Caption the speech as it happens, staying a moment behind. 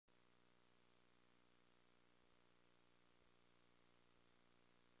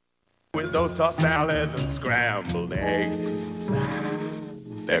With those tossed salads and scrambled eggs.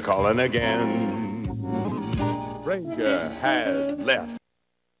 They're calling again. Ranger has left.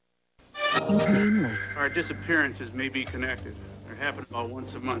 He's nameless. Our disappearances may be connected. They happen about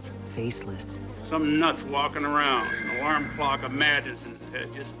once a month. Faceless. Some nuts walking around. An alarm clock imagines in his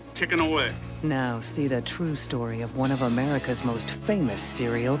head, just ticking away. Now see the true story of one of America's most famous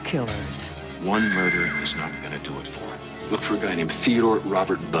serial killers. One murder is not going to do it for him. Look for a guy named Theodore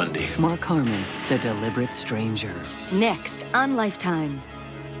Robert Bundy. Mark Harmon, The Deliberate Stranger. Next on Lifetime.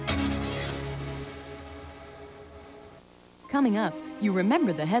 Coming up, you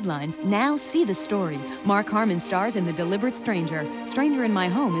remember the headlines, now see the story. Mark Harmon stars in The Deliberate Stranger. Stranger in My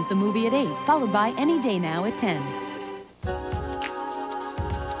Home is the movie at 8, followed by Any Day Now at 10.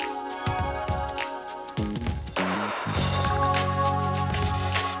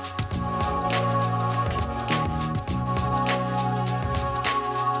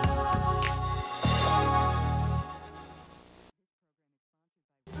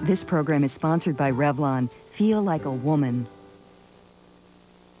 This program is sponsored by Revlon. Feel like a woman.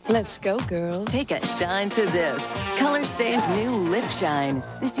 Let's go, girls. Take a shine to this. Colorstay's new Lip Shine.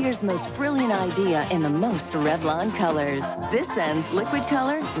 This year's most brilliant idea in the most Revlon colors. This ends liquid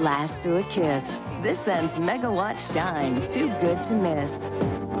color, lasts through a kiss. This ends megawatt shine, too good to miss.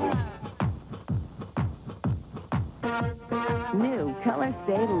 New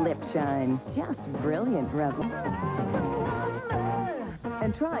Colorstay Lip Shine. Just brilliant, Revlon.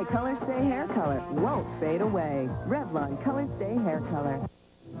 And try Colorstay Hair Color. Won't fade away. Revlon Colorstay Hair Color.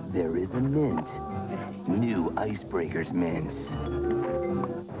 There is a mint. New Icebreakers mints.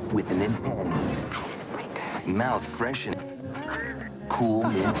 With an intense, mouth-freshening, cool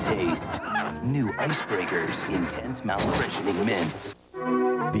mint taste. New Icebreakers intense mouth-freshening mints.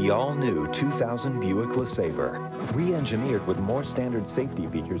 The all-new 2000 Buick LeSabre. Re-engineered with more standard safety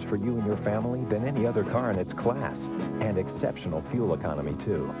features for you and your family than any other car in its class. And exceptional fuel economy,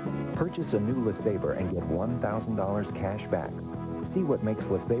 too. Purchase a new LeSabre and get $1,000 cash back. See what makes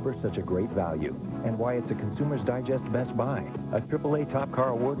LeSabre such a great value and why it's a Consumer's Digest Best Buy, a AAA Top Car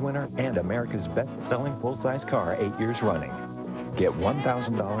Award winner, and America's best-selling full-size car 8 years running. Get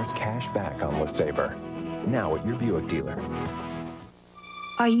 $1,000 cash back on LeSabre. Now at your Buick dealer.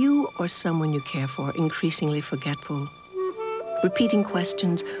 Are you or someone you care for increasingly forgetful, repeating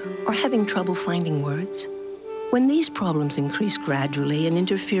questions, or having trouble finding words? When these problems increase gradually and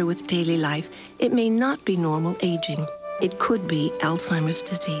interfere with daily life, it may not be normal aging. It could be Alzheimer's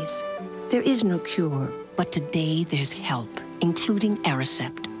disease. There is no cure, but today there's help, including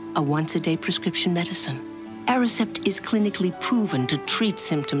Aricept, a once-a-day prescription medicine. Aricept is clinically proven to treat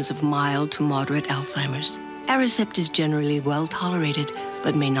symptoms of mild to moderate Alzheimer's. Aricept is generally well tolerated,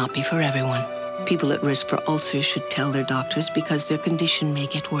 but may not be for everyone. People at risk for ulcers should tell their doctors because their condition may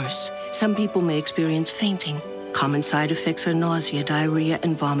get worse. Some people may experience fainting. Common side effects are nausea, diarrhea,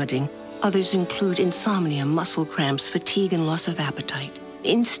 and vomiting. Others include insomnia, muscle cramps, fatigue, and loss of appetite.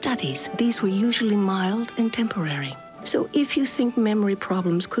 In studies, these were usually mild and temporary. So if you think memory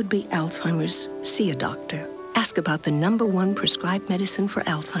problems could be Alzheimer's, see a doctor. Ask about the #1 prescribed medicine for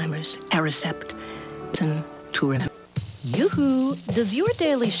Alzheimer's, Aricept. Listen to remember. Yoo-hoo! Does your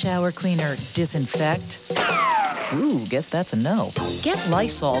daily shower cleaner disinfect? Ooh, guess that's a no. Get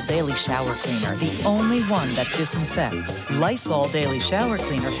Lysol Daily Shower Cleaner, the only one that disinfects. Lysol Daily Shower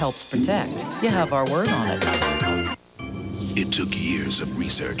Cleaner helps protect. You have our word on it. It took years of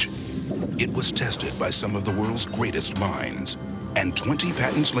research. It was tested by some of the world's greatest minds. And 20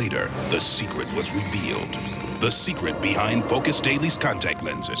 patents later, the secret was revealed. The secret behind Focus Daily's contact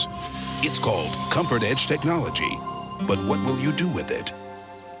lenses. It's called Comfort Edge technology. But what will you do with it?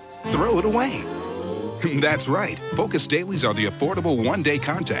 Throw it away. That's right. Focus Dailies are the affordable one-day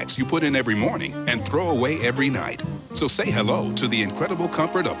contacts you put in every morning and throw away every night. So say hello to the incredible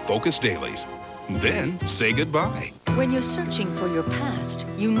comfort of Focus Dailies. Then say goodbye. When you're searching for your past,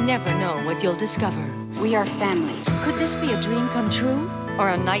 you never know what you'll discover. We are family. Could this be a dream come true or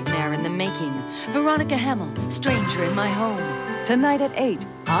a nightmare in the making? Veronica Hemmel, Stranger in My Home. Tonight at 8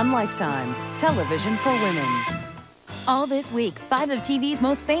 on Lifetime, television for women. All this week, 5 of TV's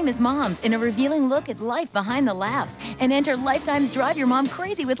most famous moms in a revealing look at life behind the laughs. And enter Lifetime's Drive Your Mom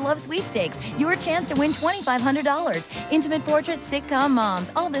Crazy with Love sweepstakes. Your chance to win $2,500. Intimate portrait sitcom moms.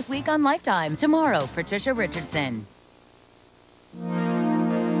 All this week on Lifetime. Tomorrow, Patricia Richardson.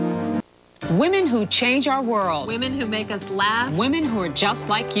 Women who change our world. Women who make us laugh. Women who are just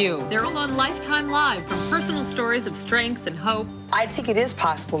like you. They're all on Lifetime Live, from personal stories of strength and hope. I think it is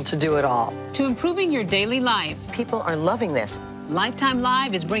possible to do it all. To improving your daily life. People are loving this. Lifetime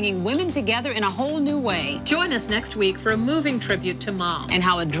Live is bringing women together in a whole new way. Join us next week for a moving tribute to moms. And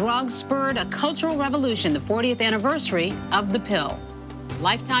how a drug spurred a cultural revolution, the 40th anniversary of the pill.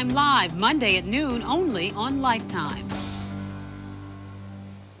 Lifetime Live, Monday at noon, only on Lifetime.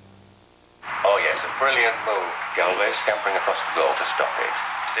 Oh, yes, a brilliant move. Galvez scampering across the goal to stop it.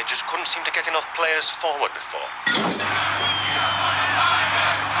 They just couldn't seem to get enough players forward before.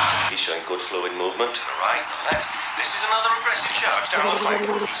 He's showing good fluid movement. To the right, the left. This is another aggressive charge down the flank.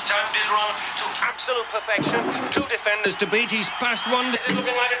 He's timed his run to absolute perfection. Two defenders to beat. He's passed one. This is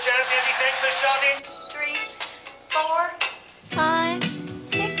looking like a chance as he takes the shot in. 3, 4, 5,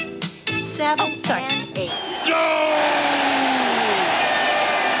 6, 7, and 8.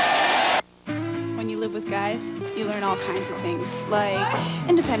 When you live with guys, you learn all kinds of things, like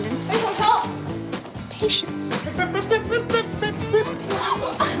independence, patience,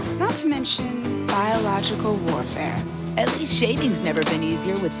 not to mention biological warfare. At least shaving's never been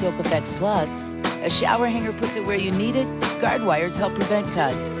easier with Silk Effects Plus. A shower hanger puts it where you need it. Guard wires help prevent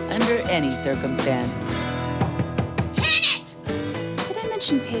cuts under any circumstance. Did I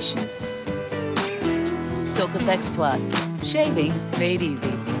mention patience? Silk Effects Plus. Shaving made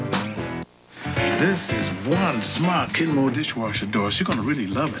easy. This is one smart Kenmore dishwasher door. She's gonna really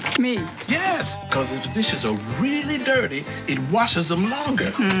love it. Me? Yes, because if the dishes are really dirty, it washes them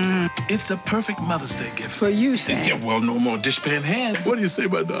longer. It's a perfect Mother's Day gift. For you, Sam. Yeah, well, no more dishpan hands. What do you say,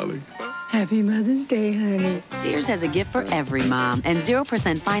 my darling? Happy Mother's Day, honey. Sears has a gift for every mom and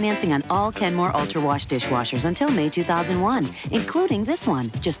 0% financing on all Kenmore Ultra Wash dishwashers until May 2001, including this one,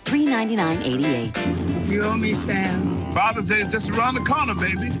 just $399.88. You owe me, Sam. Father's Day is just around the corner,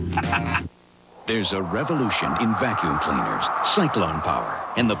 baby. There's a revolution in vacuum cleaners, Cyclone Power,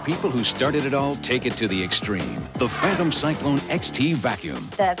 and the people who started it all take it to the extreme. The Phantom Cyclone XT Vacuum.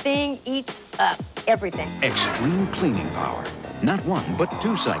 The thing eats up everything. Extreme cleaning power. Not one, but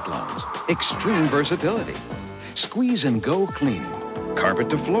two cyclones. Extreme versatility. Squeeze and go cleaning. Carpet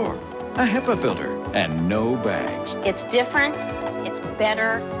to floor. A HEPA filter. And no bags. It's different. It's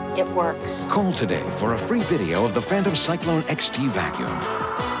better. It works. Call today for a free video of the Phantom Cyclone XT Vacuum.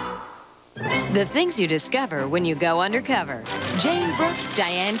 The things you discover when you go undercover. Jane Brooke,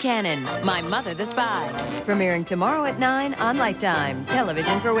 Diane Cannon, My Mother the Spy. Premiering tomorrow at 9 on Lifetime,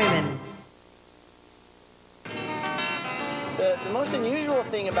 television for women. The most unusual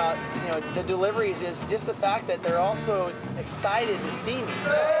thing about, the deliveries is just the fact that they're all so excited to see me.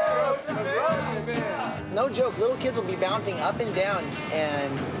 No joke, little kids will be bouncing up and down,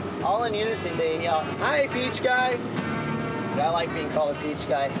 and all in unison they yell, "Hi, Peach Guy!" But I like being called a Peach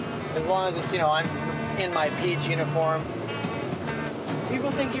Guy. As long as it's, I'm in my peach uniform.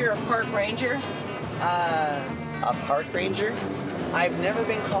 People think you're a park ranger? A park ranger? I've never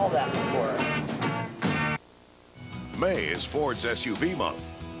been called that before. May is Ford's SUV month.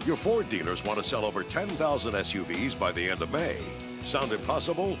 Your Ford dealers want to sell over 10,000 SUVs by the end of May. Sound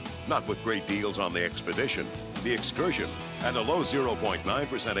impossible? Not with great deals on the Expedition, the Excursion, and a low 0.9%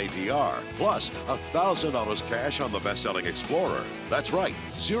 APR, plus $1,000 cash on the best-selling Explorer. That's right,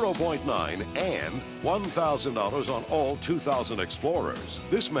 0.9 and $1,000 on all 2,000 Explorers.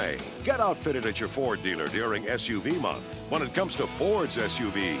 This May, get outfitted at your Ford dealer during SUV month. When it comes to Ford's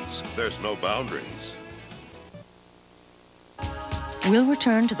SUVs, there's no boundaries. We'll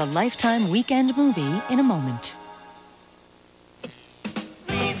return to the Lifetime weekend movie in a moment.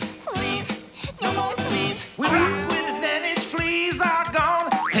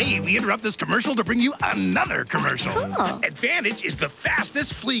 Hey, we interrupt this commercial to bring you another commercial. Cool. Advantage is the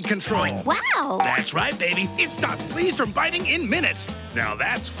fastest flea control. Wow. That's right, baby. It stops fleas from biting in minutes. Now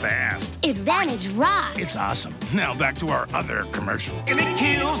that's fast. Advantage rocks. It's awesome. Now back to our other commercial. And it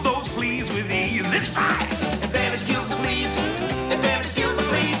kills those fleas with ease. It's fast. Advantage kills the fleas. Advantage kills the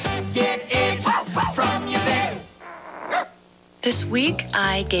fleas. Get it from your vet. This week,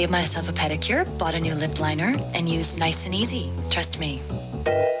 I gave myself a pedicure, bought a new lip liner, and used Nice and Easy. Trust me.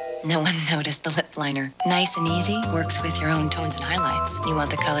 No one noticed the lip liner. Nice and Easy works with your own tones and highlights. You want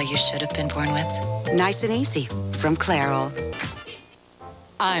the color you should have been born with? Nice and Easy from Clairol.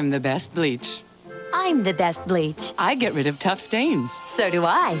 I'm the best bleach. I'm the best bleach. I get rid of tough stains. So do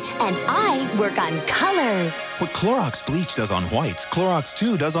I. And I work on colors. What Clorox bleach does on whites, Clorox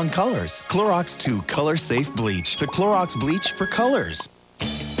 2 does on colors. Clorox 2 Color Safe Bleach. The Clorox bleach for colors.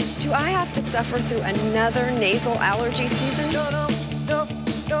 Do I have to suffer through another nasal allergy season? No.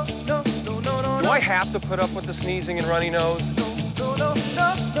 Do I have to put up with the sneezing and runny nose? No.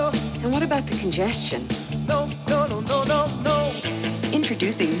 And what about the congestion? No.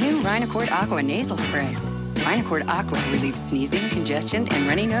 Introducing new Rhinocort Aqua Nasal Spray. Rhinocort Aqua relieves sneezing, congestion, and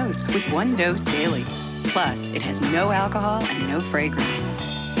runny nose with one dose daily. Plus, it has no alcohol and no fragrance.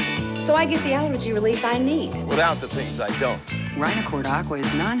 So I get the allergy relief I need. Without the things I don't. Rhinocord Aqua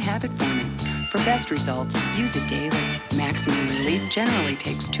is non-habit forming. For best results, use it daily. Maximum relief generally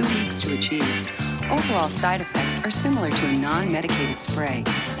takes 2 weeks to achieve. Overall side effects are similar to a non-medicated spray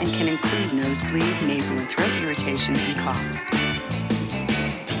and can include nosebleed, nasal and throat irritation, and cough.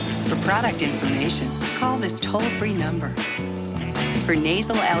 For product information, call this toll-free number. For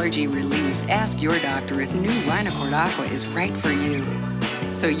nasal allergy relief, ask your doctor if new Rhinocord Aqua is right for you,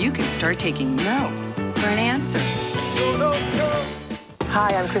 so you can start taking no for an answer.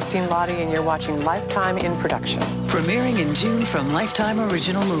 Hi, I'm Christine Lottie, and you're watching Lifetime in Production. Premiering in June from Lifetime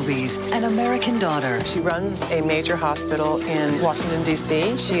Original Movies, An American Daughter. She runs a major hospital in Washington,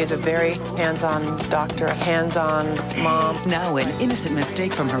 D.C. She is a very hands-on doctor, a hands-on mom. Now an innocent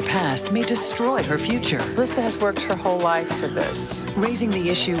mistake from her past may destroy her future. Lisa has worked her whole life for this. Raising the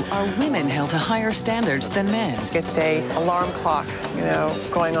issue, are women held to higher standards than men? It's a alarm clock,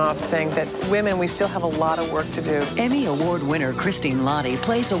 going off saying that women, we still have a lot of work to do. Emmy Award winner Christine Lottie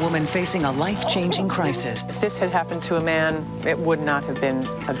plays a woman facing a life-changing crisis. If this had happened to a man, it would not have been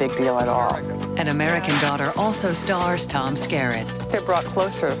a big deal at all. An American Daughter also stars Tom Skerritt. They're brought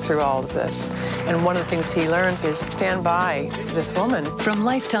closer through all of this. And one of the things he learns is stand by this woman. From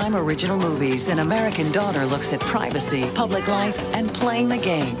Lifetime Original Movies, An American Daughter looks at privacy, public life, and playing the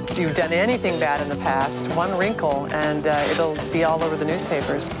game. If you've done anything bad in the past, one wrinkle, and it'll be all over the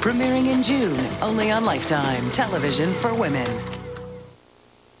newspapers. Premiering in June, only on Lifetime, television for women.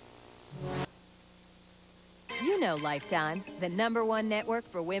 You know Lifetime, the #1 network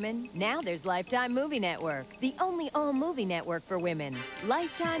for women. Now there's Lifetime Movie Network, the only all-movie network for women.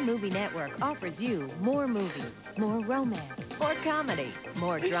 Lifetime Movie Network offers you more movies, more romance, more comedy,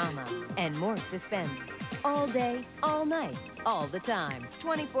 more drama, and more suspense. All day, all night, all the time,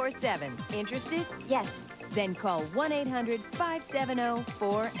 24/7. Interested? Yes. Then call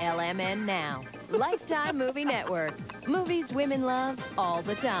 1-800-570-4LMN now. Lifetime Movie Network. Movies women love all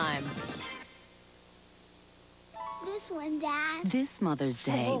the time. This one, Dad. This Mother's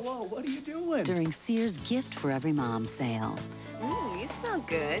Day. Whoa, what are you doing? During Sears Gift for Every Mom sale. Ooh, you smell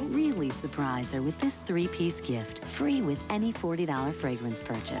good. Really surprise her with this 3-piece gift, free with any $40 fragrance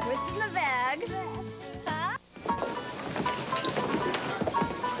purchase. What's in the bag? Huh?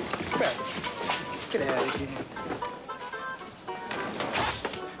 Get out of here.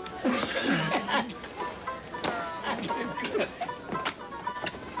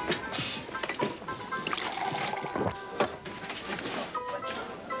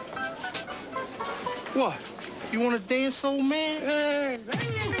 What? You want to dance, old man?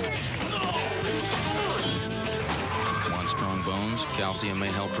 Want strong bones? Calcium may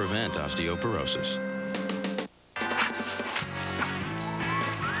help prevent osteoporosis.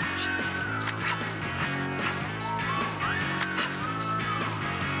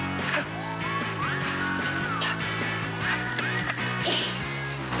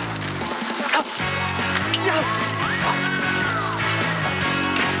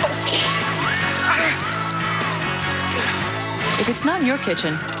 If it's not in your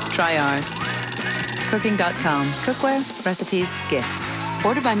kitchen, try ours. Cooking.com. Cookware, recipes, gifts.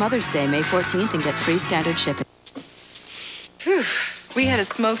 Order by Mother's Day, May 14th, and get free standard shipping. Phew. We had a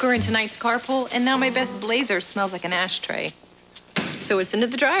smoker in tonight's carpool, and now my best blazer smells like an ashtray. So it's into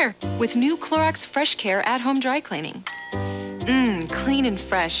the dryer with new Clorox Fresh Care at-home dry cleaning. Clean and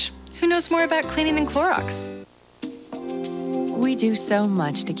fresh. Who knows more about cleaning than Clorox? We do so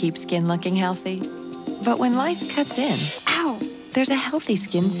much to keep skin looking healthy. But when life cuts in, ow, there's a healthy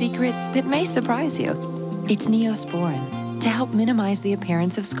skin secret that may surprise you. It's Neosporin, to help minimize the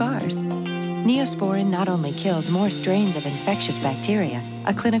appearance of scars. Neosporin not only kills more strains of infectious bacteria,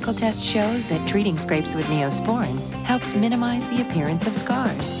 a clinical test shows that treating scrapes with Neosporin helps minimize the appearance of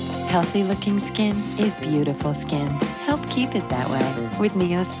scars. Healthy-looking skin is beautiful skin. Help keep it that way with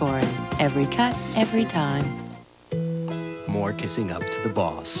Neosporin. Every cut, every time. More kissing up to the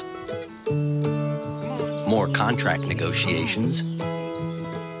boss. More contract negotiations.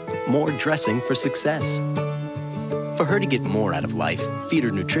 More dressing for success. For her to get more out of life, feed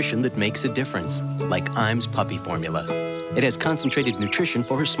her nutrition that makes a difference, like Iams Puppy Formula. It has concentrated nutrition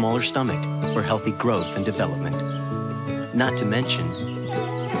for her smaller stomach, for healthy growth and development. Not to mention,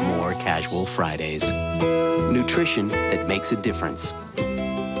 more casual Fridays. Nutrition that makes a difference.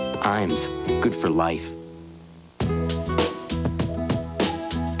 Iams, good for life.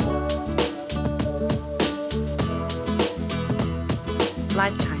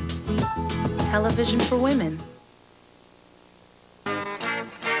 Lifetime. Television for women.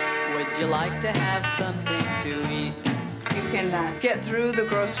 Would you like to have something to eat? You can get through the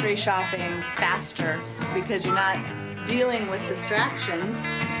grocery shopping faster because you're not dealing with distractions.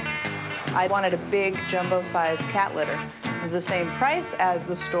 I wanted a big jumbo-sized cat litter. It was the same price as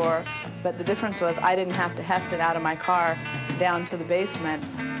the store, but the difference was I didn't have to heft it out of my car down to the basement.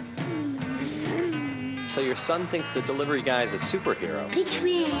 So your son thinks the delivery guy is a superhero.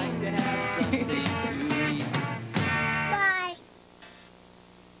 Bye.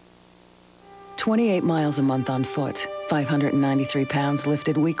 28 miles a month on foot, 593 pounds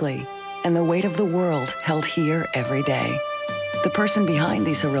lifted weekly, and the weight of the world held here every day. The person behind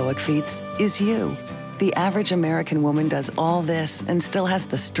these heroic feats is you. The average American woman does all this and still has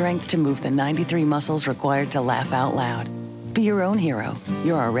the strength to move the 93 muscles required to laugh out loud. Be your own hero.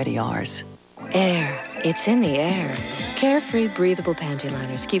 You're already ours. Air. It's in the air. Carefree breathable panty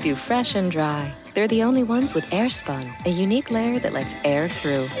liners keep you fresh and dry. They're the only ones with air spun, a unique layer that lets air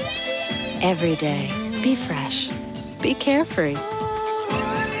through. Every day, be fresh. Be carefree.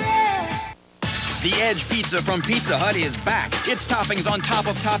 The Edge Pizza from Pizza Hut is back. It's toppings on top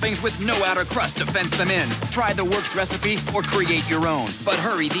of toppings with no outer crust to fence them in. Try the Works recipe or create your own. But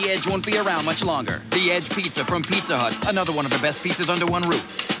hurry, the Edge won't be around much longer. The Edge Pizza from Pizza Hut, another one of the best pizzas under one roof.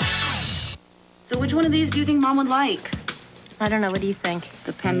 So which one of these do you think Mom would like? I don't know. What do you think?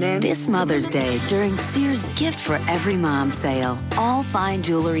 The pendant? This Mother's Day, during Sears Gift for Every Mom sale, all fine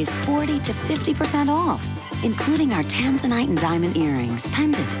jewelry is 40 to 50% off, including our Tanzanite and diamond earrings,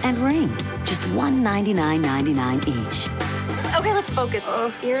 pendant, and ring. Just $199.99 each. Okay, let's focus.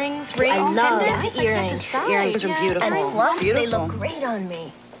 Earrings, ring, I love pendant. the earrings. Earrings are beautiful. And plus, Beautiful. they look great on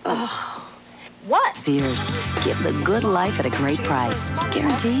me. Oh. What? Sears, give the good life at a great price.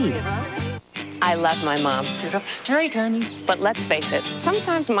 Guaranteed. I love my mom. Sit up straight, honey. But let's face it,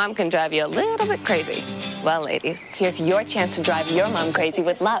 sometimes Mom can drive you a little bit crazy. Well, ladies, here's your chance to drive your mom crazy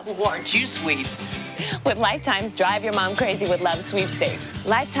with love. Aren't you sweet? With Lifetime's Drive Your Mom Crazy with Love sweepstakes.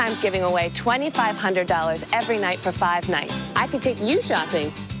 Lifetime's giving away $2,500 every night for 5 nights. I could take you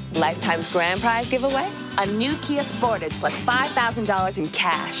shopping. Lifetime's grand prize giveaway, a new Kia Sportage plus $5,000 in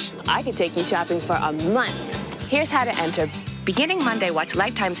cash. I could take you shopping for a month. Here's how to enter. Beginning Monday, watch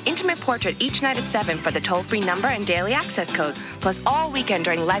Lifetime's Intimate Portrait each night at 7 for the toll-free number and daily access code, plus all weekend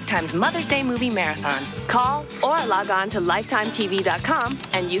during Lifetime's Mother's Day movie marathon. Call or log on to lifetimetv.com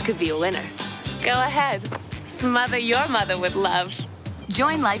and you could be a winner. Go ahead, smother your mother with love.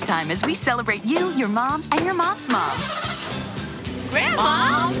 Join Lifetime as we celebrate you, your mom, and your mom's mom.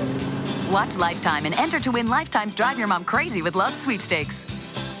 Grandma! Watch Lifetime and enter to win Lifetime's Drive Your Mom Crazy with Love sweepstakes.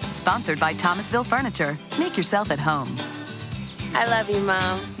 Sponsored by Thomasville Furniture. Make yourself at home. I love you,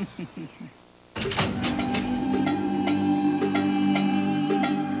 Mom.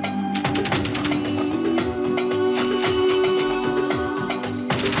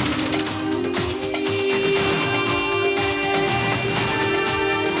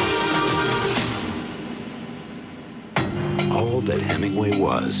 All that Hemingway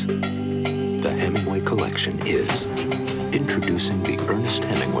was, the Hemingway Collection is. Introducing the Ernest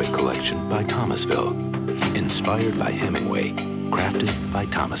Hemingway Collection by Thomasville. Inspired by Hemingway, crafted by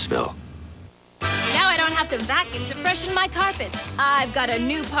Thomasville. Now I don't have to vacuum to freshen my carpets. I've got a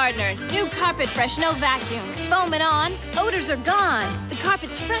new partner. New Carpet Fresh No Vacuum. Foam it on, odors are gone. The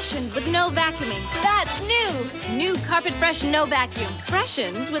carpet's freshened with no vacuuming. That's new. New Carpet Fresh No Vacuum.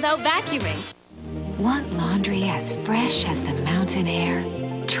 Freshens without vacuuming. Want laundry as fresh as the mountain air?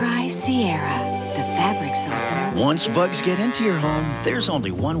 Try Sierra, the fabric softener. Once bugs get into your home, there's only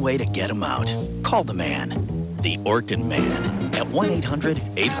one way to get them out. Call the man, the Orkin Man, at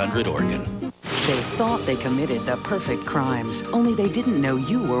 1-800-800-ORKIN. They thought they committed the perfect crimes, only they didn't know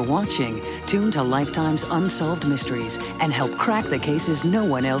you were watching. Tune to Lifetime's Unsolved Mysteries and help crack the cases no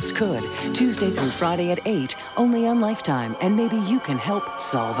one else could. Tuesday through Friday at 8, only on Lifetime, and maybe you can help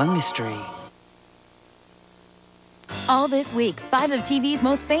solve a mystery. All this week, 5 of TV's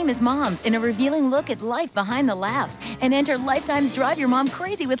most famous moms in a revealing look at life behind the laughs. And enter Lifetime's Drive Your Mom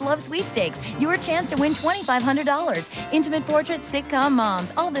Crazy with Love sweepstakes. Your chance to win $2,500. Intimate Portrait sitcom moms.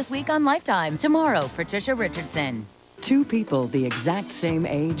 All this week on Lifetime. Tomorrow, Patricia Richardson. Two people the exact same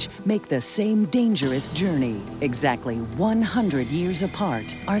age make the same dangerous journey. Exactly 100 years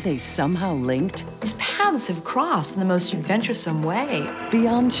apart. Are they somehow linked? These paths have crossed in the most adventuresome way.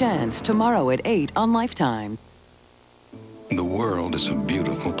 Beyond Chance, tomorrow at 8 on Lifetime. The world is a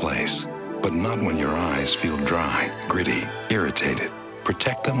beautiful place, but not when your eyes feel dry, gritty, irritated.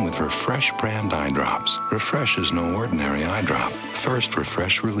 Protect them with Refresh brand eye drops. Refresh is no ordinary eye drop. First,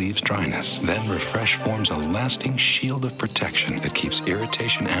 Refresh relieves dryness. Then Refresh forms a lasting shield of protection that keeps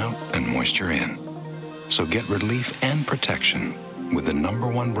irritation out and moisture in. So get relief and protection with the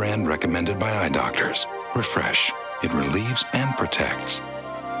 #1 brand recommended by eye doctors. Refresh. It relieves and protects.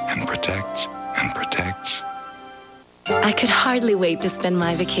 And protects and protects. I could hardly wait to spend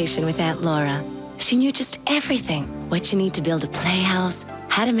my vacation with Aunt Laura. She knew just everything. What you need to build a playhouse,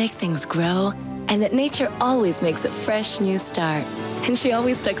 how to make things grow, and that nature always makes a fresh new start. And she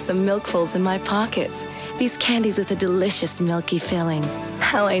always stuck some milkfuls in my pockets. These candies with a delicious milky filling.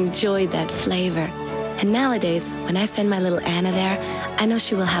 How I enjoyed that flavor. And nowadays, when I send my little Anna there, I know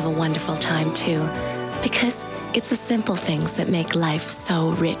she will have a wonderful time too. Because it's the simple things that make life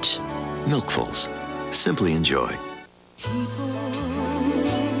so rich. Milkfuls. Simply enjoy. People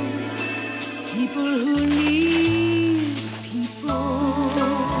who need people.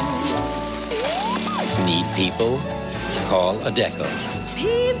 Need people? Call Adecco.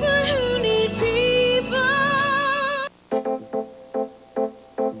 People who need people.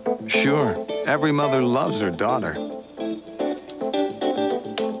 Sure, every mother loves her daughter.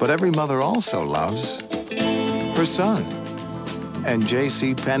 But every mother also loves her son. And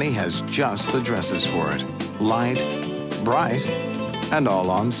JCPenney has just the dresses for it. Light, bright, and all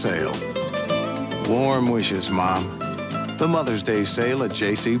on sale. Warm wishes, Mom. The Mother's Day sale at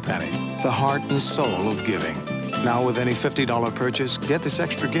JCPenney. The heart and soul of giving. Now with any $50 purchase, get this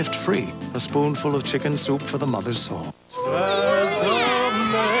extra gift free. A spoonful of chicken soup for the mother's soul.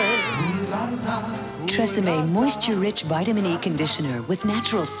 Tresemme moisture-rich vitamin E conditioner with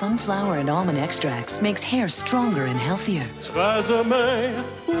natural sunflower and almond extracts makes hair stronger and healthier.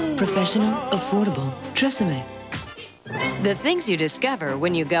 Professional, affordable. Tresemme. The things you discover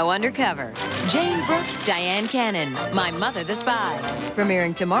when you go undercover. Jane Brooke, Diane Cannon, My Mother the Spy.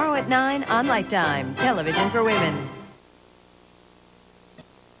 Premiering tomorrow at 9 on Lifetime, television for women.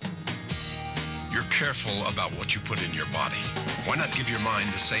 You're careful about what you put in your body. Why not give your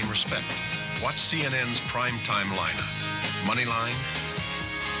mind the same respect? Watch CNN's primetime lineup. Moneyline,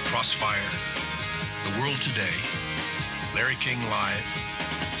 Crossfire, The World Today, Larry King Live,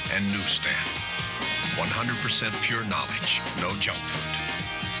 and Newsstand. 100% pure knowledge, no junk food.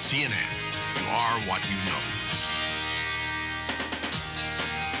 CNN, you are what you know.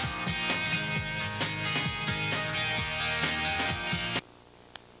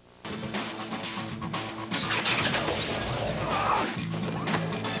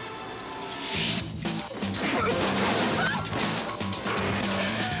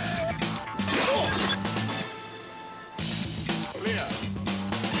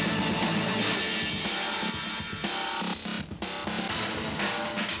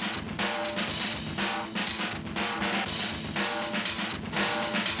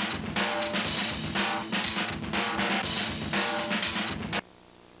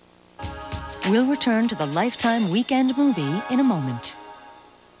 We'll return to the Lifetime Weekend Movie in a moment.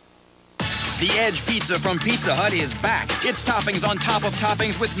 The Edge Pizza from Pizza Hut is back. It's toppings on top of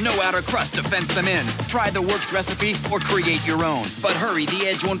toppings with no outer crust to fence them in. Try the works recipe or create your own. But hurry, the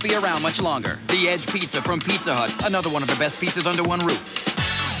Edge won't be around much longer. The Edge Pizza from Pizza Hut, another one of the best pizzas under one roof.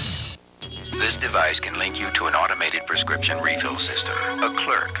 This device can link you to an automated prescription refill system. A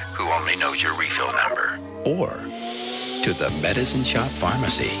clerk who only knows your refill number. Or to the Medicine Shop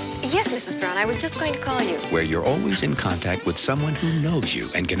Pharmacy, Yes, Mrs. Brown, I was just going to call you. where you're always in contact with someone who knows you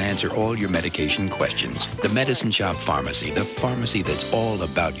and can answer all your medication questions. The Medicine Shop Pharmacy, the pharmacy that's all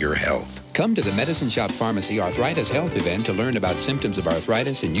about your health. Come to the Medicine Shop Pharmacy Arthritis Health event to learn about symptoms of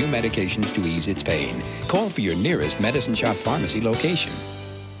arthritis and new medications to ease its pain. Call for your nearest Medicine Shop Pharmacy location.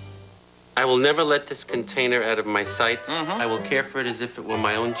 I will never let this container out of my sight. I will care for it as if it were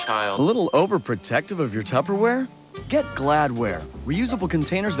my own child. A little overprotective of your Tupperware? Get Gladware, reusable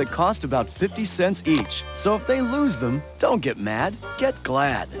containers that cost about 50 cents each. So if they lose them, don't get mad, get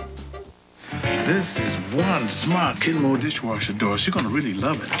Glad. This is one smart Kenmore dishwasher door. She's gonna really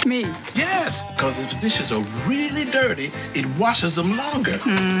love it. Me? Yes, because if the dishes are really dirty, it washes them longer.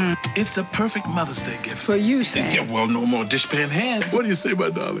 It's a perfect Mother's Day gift. For you, Sam. Yeah, well, no more dishpan hands. What do you say, my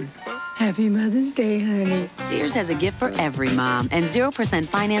darling? Happy Mother's Day, honey. Sears has a gift for every mom and 0%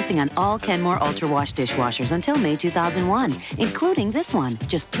 financing on all Kenmore Ultra Wash dishwashers until May 2001, including this one,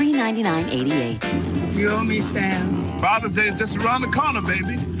 just $399.88. You owe me, Sam. Father's Day is just around the corner,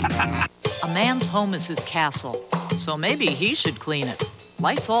 baby. A man's home is his castle, so maybe he should clean it.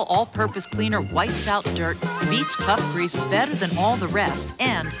 Lysol All-Purpose Cleaner wipes out dirt, beats tough grease better than all the rest,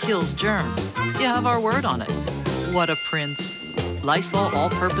 and kills germs. You have our word on it. What a prince. Lysol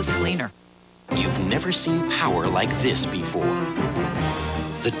All-Purpose Cleaner. You've never seen power like this before.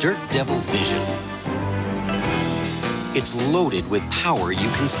 The Dirt Devil Vision. It's loaded with power you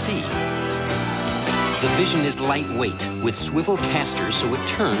can see. The Vision is lightweight with swivel casters so it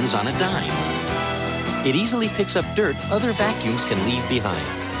turns on a dime. It easily picks up dirt other vacuums can leave behind.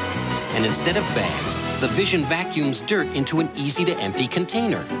 And instead of bags, the Vision vacuums dirt into an easy-to-empty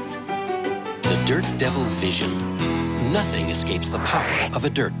container. The Dirt Devil Vision. Nothing escapes the power of a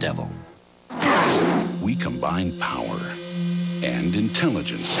Dirt Devil. We combine power and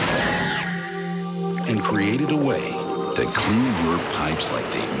intelligence and created a way to clean your pipes like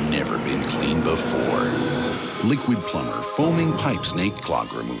they've never been cleaned before. Liquid Plumber Foaming Pipe Snake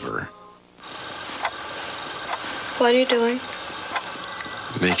Clog Remover. What are you doing?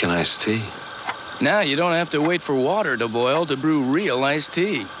 Making iced tea. Now you don't have to wait for water to boil to brew real iced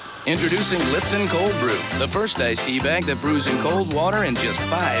tea. Introducing Lipton Cold Brew, the first iced tea bag that brews in cold water in just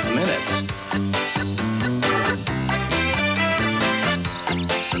 5 minutes.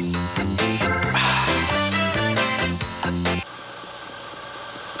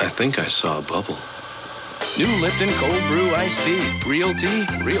 I think I saw a bubble. New Lipton Cold Brew iced tea. Real tea,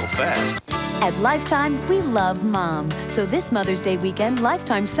 real fast. At Lifetime, we love Mom. So this Mother's Day weekend,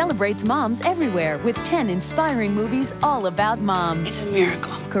 Lifetime celebrates moms everywhere with 10 inspiring movies all about Mom. It's a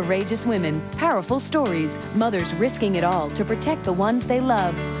miracle. Courageous women, powerful stories, mothers risking it all to protect the ones they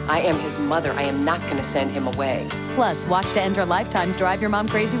love. I am his mother. I am not going to send him away. Plus, watch to enter Lifetime's Drive Your Mom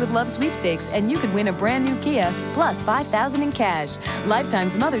Crazy with Love sweepstakes, and you could win a brand new Kia, plus $5,000 in cash.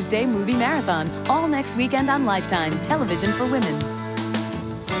 Lifetime's Mother's Day Movie Marathon, all next weekend on Lifetime, television for women.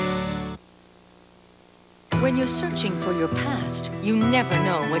 When you're searching for your past, you never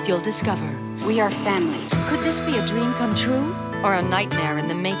know what you'll discover. We are family. Could this be a dream come true or a nightmare in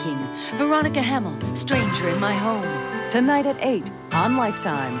the making? Veronica Hemmel, Stranger in My Home. Tonight at 8 on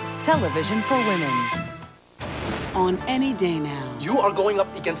Lifetime, television for women. On any day now. You are going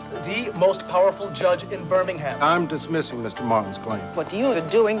up against the most powerful judge in Birmingham. I'm dismissing Mr. Martin's claim. What you are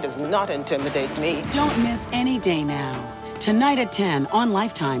doing does not intimidate me. Don't miss any day now. Tonight at 10 on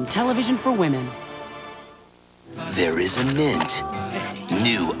Lifetime, television for women. There is a mint.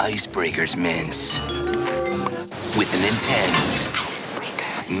 New Icebreakers mints. With an intense,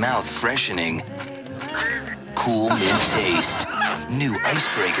 mouth-freshening, cool mint taste. New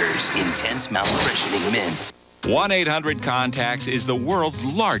Icebreakers intense mouth-freshening mints. 1-800-CONTACTS is the world's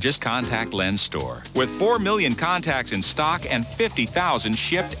largest contact lens store. With 4 million contacts in stock and 50,000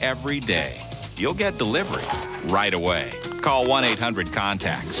 shipped every day. You'll get delivery right away. Call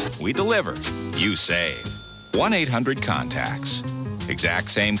 1-800-CONTACTS. We deliver. You save. 1-800-CONTACTS. Exact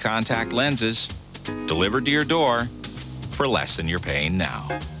same contact lenses, delivered to your door for less than you're paying now.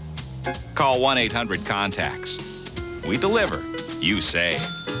 Call 1-800-CONTACTS. We deliver. You save.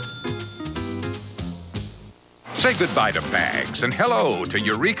 Say goodbye to bags and hello to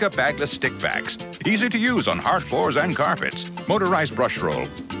Eureka Bagless Stick Vacs. Easy to use on hard floors and carpets. Motorized brush roll.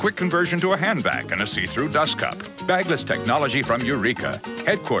 Quick conversion to a hand vac and a see-through dust cup. Bagless technology from Eureka.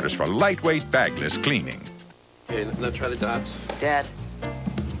 Headquarters for lightweight bagless cleaning. Okay, now try the dots. Dad.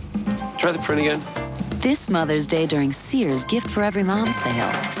 Try the print again. This Mother's Day during Sears Gift for Every Mom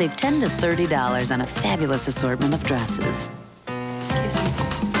sale, save $10 to $30 on a fabulous assortment of dresses. Excuse me.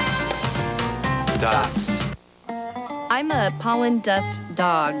 Dots. I'm a pollen dust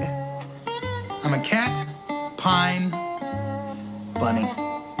dog. I'm a cat, pine, bunny.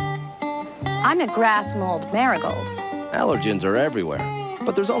 I'm a grass mold marigold. Allergens are everywhere,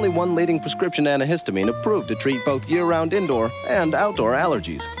 but there's only one leading prescription antihistamine approved to treat both year-round indoor and outdoor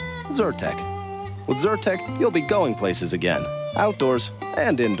allergies, Zyrtec. With Zyrtec, you'll be going places again, outdoors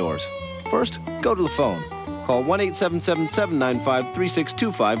and indoors. First, go to the phone. Call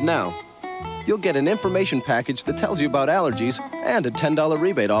 1-877-795-3625 now. You'll get an information package that tells you about allergies and a $10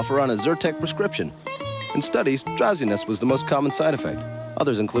 rebate offer on a Zyrtec prescription. In studies, drowsiness was the most common side effect.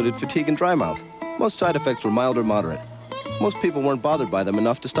 Others included fatigue and dry mouth. Most side effects were mild or moderate. Most people weren't bothered by them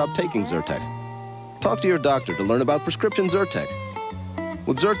enough to stop taking Zyrtec. Talk to your doctor to learn about prescription Zyrtec.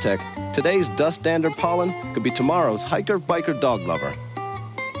 With Zyrtec, today's dust dander pollen could be tomorrow's hiker, biker, dog lover.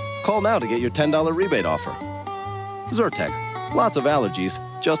 Call now to get your $10 rebate offer. Zyrtec, lots of allergies,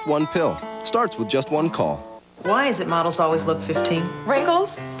 just one pill. Starts with just one call. Why is it models always look 15?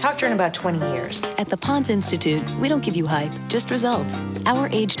 Wrinkles? Talked to her in about 20 years. At the Pond's Institute, we don't give you hype, just results. Our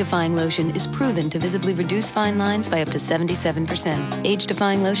age-defying lotion is proven to visibly reduce fine lines by up to 77%.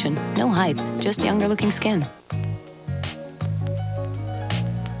 Age-defying lotion, no hype, just younger-looking skin.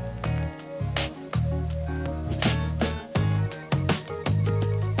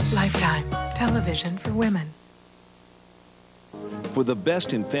 Lifetime, television for women. For the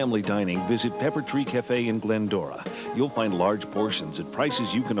best in family dining, visit Pepper Tree Cafe in Glendora. You'll find large portions at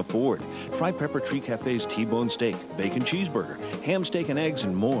prices you can afford. Try Pepper Tree Cafe's T-bone steak, bacon cheeseburger, ham steak and eggs,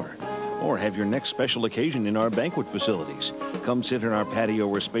 and more. Or have your next special occasion in our banquet facilities. Come sit in our patio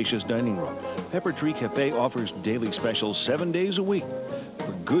or spacious dining room. Pepper Tree Cafe offers daily specials 7 days a week.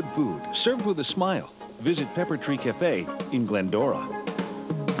 for good food served with a smile. Visit Pepper Tree Cafe in Glendora.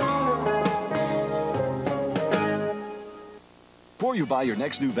 Before you buy your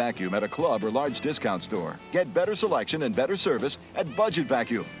next new vacuum at a club or large discount store, get better selection and better service at Budget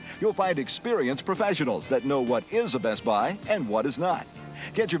Vacuum. You'll find experienced professionals that know what is a best buy and what is not.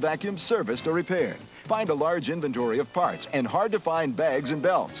 Get your vacuum serviced or repaired. Find a large inventory of parts and hard-to-find bags and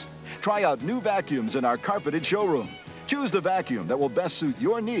belts. Try out new vacuums in our carpeted showroom. Choose the vacuum that will best suit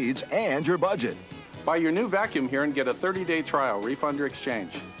your needs and your budget. Buy your new vacuum here and get a 30-day trial, refund or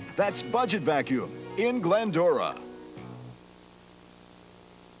exchange. That's Budget Vacuum in Glendora.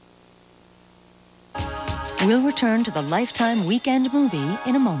 We'll return to the Lifetime Weekend movie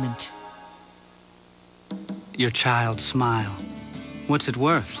in a moment. Your child's smile. What's it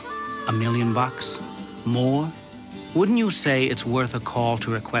worth? $1 million bucks? More? Wouldn't you say it's worth a call to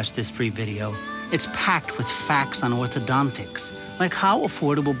request this free video? It's packed with facts on orthodontics, like how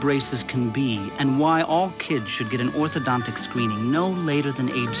affordable braces can be and why all kids should get an orthodontic screening no later than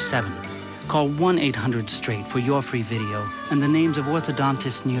age 7. Call 1-800-STRAIGHT for your free video and the names of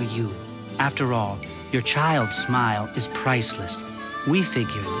orthodontists near you. After all, your child's smile is priceless. We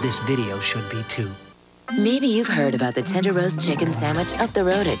figured this video should be too. Maybe you've heard about the tender roast chicken sandwich up the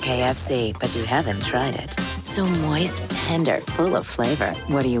road at KFC, but you haven't tried it. So moist, tender, full of flavor.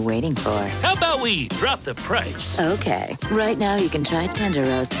 What are you waiting for? How about we drop the price? Okay. Right now you can try tender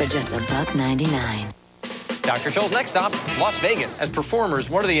roast for just $1.99. Dr. Scholl's next stop, Las Vegas. As performers,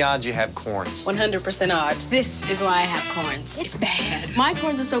 what are the odds you have corns? 100% odds. This is why I have corns. It's bad. My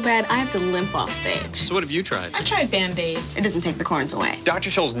corns are so bad, I have to limp off stage. So what have you tried? I tried Band-Aids. It doesn't take the corns away. Dr.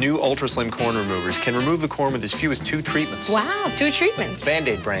 Scholl's new Ultra Slim corn removers can remove the corn with as few as 2 treatments. Wow, 2 treatments.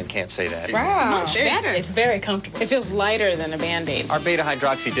 Band-Aid brand can't say that. Wow. Much better. It's very comfortable. It feels lighter than a Band-Aid. Our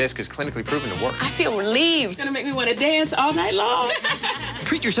beta-hydroxy disc is clinically proven to work. I feel relieved. It's gonna make me want to dance all night long.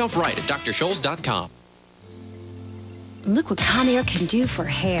 Treat yourself right at drscholls.com. Look what Conair can do for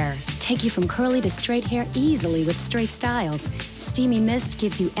hair. Take you from curly to straight hair easily with Straight Styles. Steamy Mist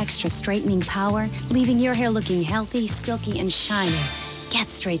gives you extra straightening power, leaving your hair looking healthy, silky, and shiny. Get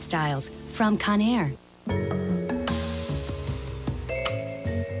Straight Styles from Conair.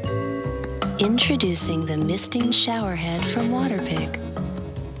 Introducing the Misting Shower Head from Waterpik.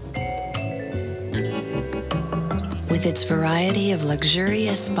 With its variety of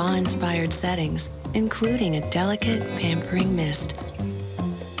luxurious spa-inspired settings, including a delicate, pampering mist,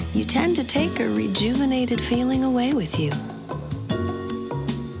 you tend to take a rejuvenated feeling away with you.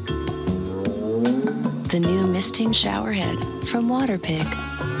 The new Misting Shower Head from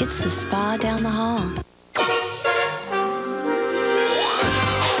Waterpik. It's the spa down the hall.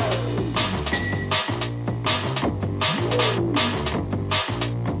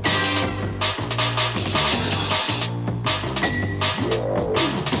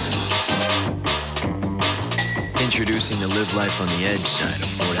 Introducing the Live Life on the Edge side of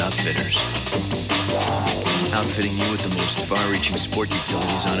Ford Outfitters. Outfitting you with the most far-reaching sport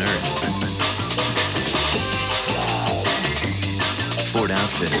utilities on Earth. Ford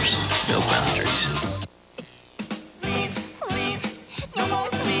Outfitters, no boundaries.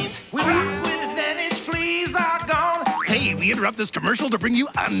 Hey, we interrupt this commercial to bring you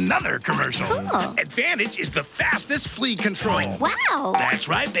another commercial. Cool. Advantage is the fastest flea control. Wow. That's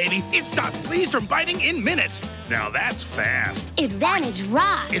right, baby. It stops fleas from biting in minutes. Now that's fast. Advantage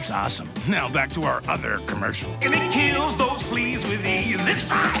rocks. It's awesome. Now back to our other commercial. And it kills those fleas with ease. It's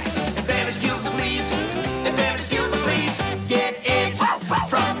fast. Advantage kills the fleas. Advantage kills the fleas. Get it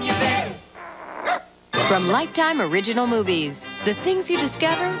from your vet. From Lifetime Original Movies, the things you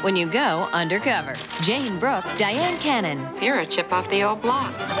discover when you go undercover. Jane Brooke, Diane Cannon. You're a chip off the old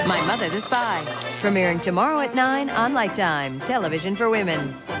block. My Mother the Spy. Premiering tomorrow at 9 on Lifetime, television for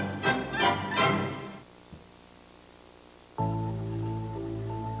women.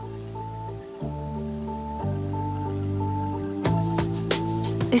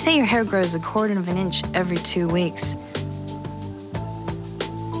 They say your hair grows 1/4 of an inch every 2 weeks.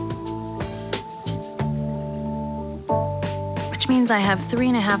 Which means I have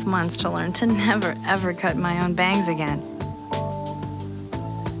 3.5 months to learn to never, ever cut my own bangs again.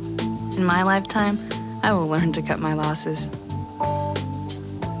 In my lifetime, I will learn to cut my losses.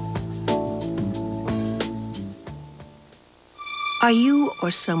 Are you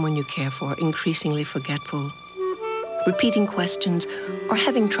or someone you care for increasingly forgetful, repeating questions, or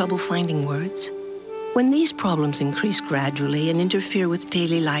having trouble finding words? When these problems increase gradually and interfere with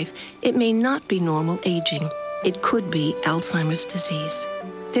daily life, it may not be normal aging. It could be Alzheimer's disease.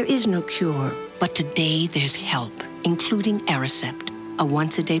 There is no cure, but today there's help, including Aricept, a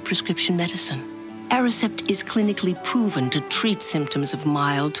once-a-day prescription medicine. Aricept is clinically proven to treat symptoms of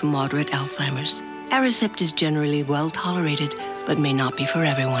mild to moderate Alzheimer's. Aricept is generally well tolerated, but may not be for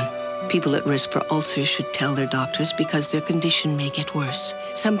everyone. People at risk for ulcers should tell their doctors because their condition may get worse.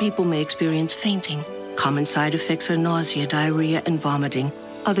 Some people may experience fainting. Common side effects are nausea, diarrhea, and vomiting.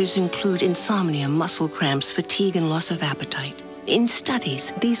 Others include insomnia, muscle cramps, fatigue, and loss of appetite. In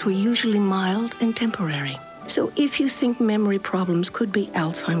studies, these were usually mild and temporary. So if you think memory problems could be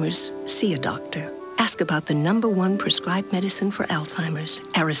Alzheimer's, see a doctor. Ask about the #1 prescribed medicine for Alzheimer's,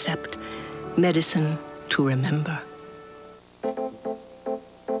 Aricept. Medicine to remember.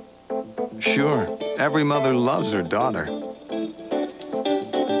 Sure, every mother loves her daughter.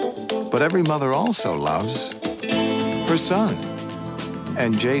 But every mother also loves her son.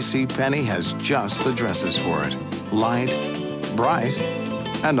 And JCPenney has just the dresses for it. Light, bright,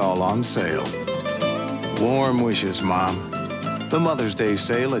 and all on sale. Warm wishes, Mom. The Mother's Day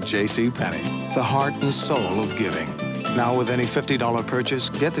sale at JCPenney. The heart and soul of giving. Now with any $50 purchase,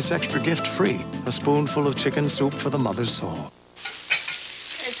 get this extra gift free. A spoonful of chicken soup for the mother's soul.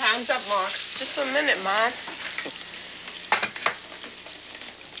 Hey, time's up, Mark. Just a minute, Mom.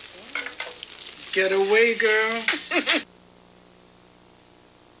 Get away, girl.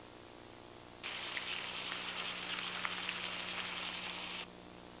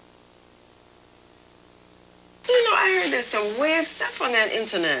 You know, I heard there's some weird stuff on that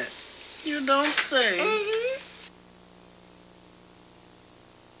internet. You don't say. Mm-hmm.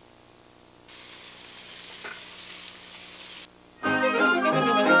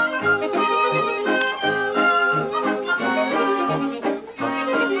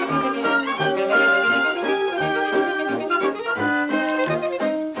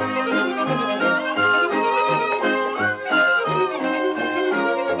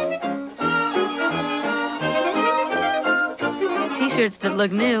 T-shirts that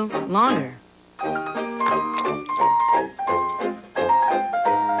look new, longer.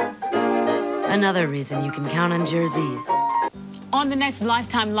 Another reason you can count on jerseys. On the next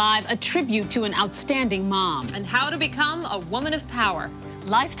Lifetime Live, a tribute to an outstanding mom. And how to become a woman of power.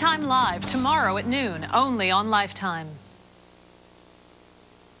 Lifetime Live, tomorrow at noon, only on Lifetime.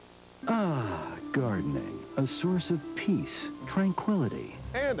 Ah, gardening. A source of peace, tranquility.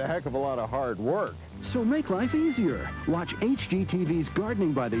 And a heck of a lot of hard work. So make life easier. Watch HGTV's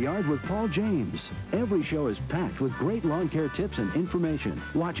Gardening by the Yard with Paul James. Every show is packed with great lawn care tips and information.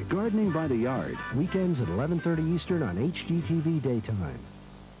 Watch Gardening by the Yard, weekends at 11:30 Eastern on HGTV Daytime.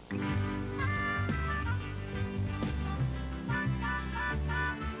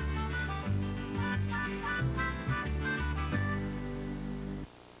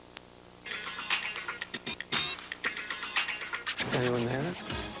 Anyone there?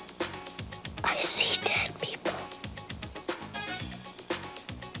 I see dead people.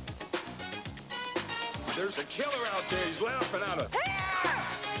 There's a killer out there. He's laughing at us.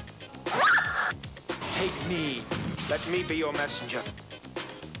 Take me. Let me be your messenger.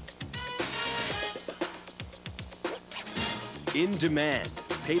 In Demand.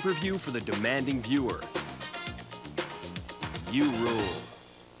 Pay-per-view for the demanding viewer. You rule.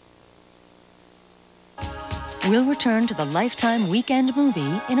 We'll return to the Lifetime Weekend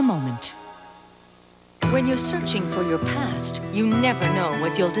movie in a moment. When you're searching for your past, you never know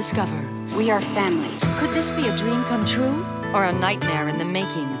what you'll discover. We are family. Could this be a dream come true or a nightmare in the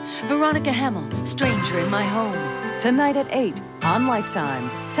making? Veronica Hamill, Stranger in My Home. Tonight at 8 on Lifetime,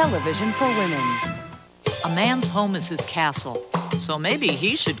 television for women. A man's home is his castle, so maybe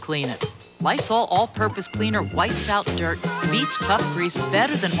he should clean it. Lysol All-Purpose Cleaner wipes out dirt, beats tough grease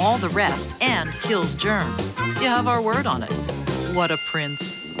better than all the rest, and kills germs. You have our word on it. What a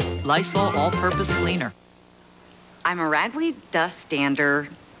prince. Lysol All-Purpose Cleaner. I'm a ragweed dust dander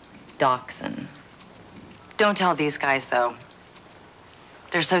dachshund. Don't tell these guys, though.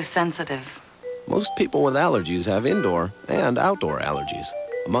 They're so sensitive. Most people with allergies have indoor and outdoor allergies.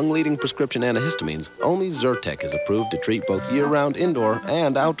 Among leading prescription antihistamines, only Zyrtec is approved to treat both year-round indoor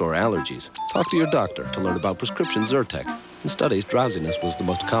and outdoor allergies. Talk to your doctor to learn about prescription Zyrtec. In studies, drowsiness was the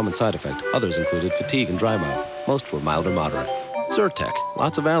most common side effect. Others included fatigue and dry mouth. Most were mild or moderate. Zyrtec,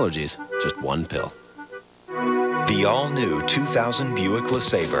 lots of allergies, just one pill. The all-new 2000 Buick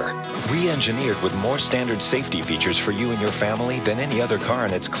LeSabre. Re-engineered with more standard safety features for you and your family than any other car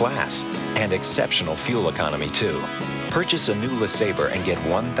in its class. And exceptional fuel economy, too. Purchase a new LeSabre and get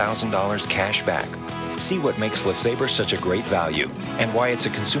 $1,000 cash back. See what makes LeSabre such a great value and why it's a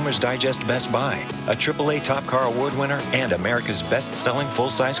Consumer's Digest Best Buy, a AAA Top Car Award winner, and America's best-selling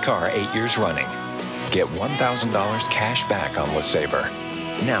full-size car 8 years running. Get $1,000 cash back on LeSabre.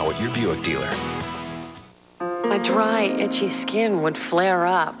 Now at your Buick dealer. My dry, itchy skin would flare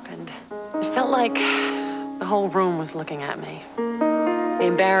up, and if felt like the whole room was looking at me. The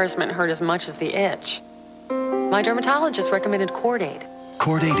embarrassment hurt as much as the itch. My dermatologist recommended Cordade.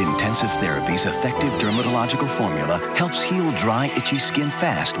 Cordade Intensive Therapy's effective dermatological formula helps heal dry, itchy skin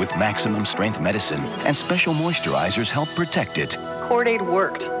fast with maximum strength medicine, and special moisturizers help protect it. Cordade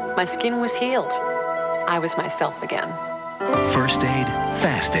worked. My skin was healed. I was myself again. First aid,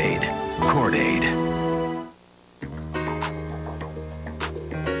 fast aid. Cordade.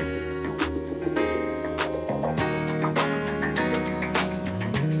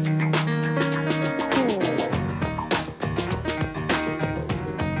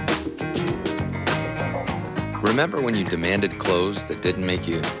 Remember when you demanded clothes that didn't make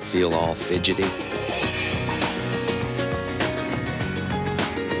you feel all fidgety?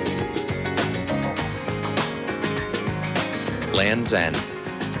 Land's End.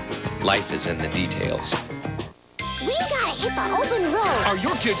 Life is in the details. We gotta hit the open road. Are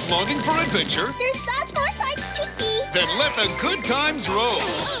your kids longing for adventure? There's lots more sights to see. Then let the good times roll.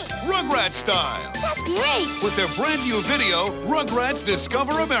 Rugrats style. That's great. With their brand new video, Rugrats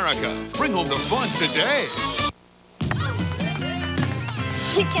Discover America. Bring home the fun today.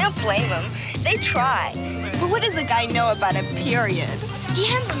 You can't blame them. They try. But what does a guy know about a period? He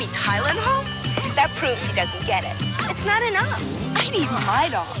hands me Tylenol? That proves he doesn't get it. It's not enough. I need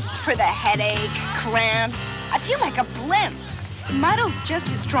Midol for the headache, cramps. I feel like a blimp. Midol's just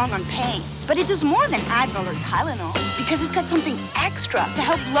as strong on pain, but it does more than Advil or Tylenol because it's got something extra to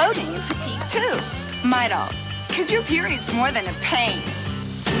help bloating and fatigue too. Midol, because your period's more than a pain.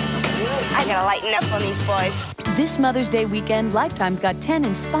 I gotta lighten up on these boys. This Mother's Day weekend, Lifetime's got 10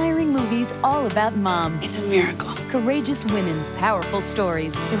 inspiring movies all about Mom. It's a miracle. Courageous women, powerful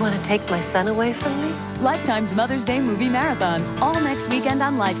stories. You want to take my son away from me? Lifetime's Mother's Day movie marathon, all next weekend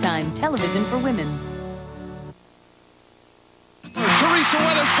on Lifetime, television for women. Teresa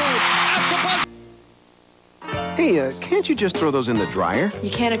Weatherspoon at the buzzer. Hey, can't you just throw those in the dryer?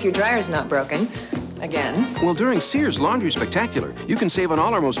 You can if your dryer's not broken. Again. Well, during Sears Laundry Spectacular, you can save on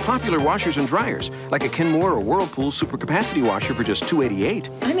all our most popular washers and dryers, like a Kenmore or Whirlpool Super Capacity Washer for just $288.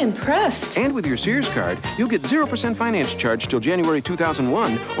 I'm impressed. And with your Sears card, you'll get 0% finance charge till January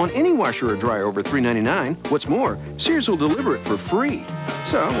 2001 on any washer or dryer over $399. What's more, Sears will deliver it for free.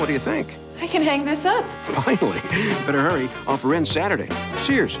 So, what do you think? I can hang this up. Finally. Better hurry. Offer ends Saturday.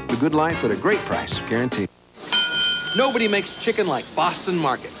 Sears, the good life at a great price, guaranteed. Nobody makes chicken like Boston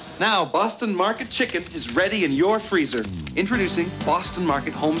Market. Now, Boston Market chicken is ready in your freezer. Introducing Boston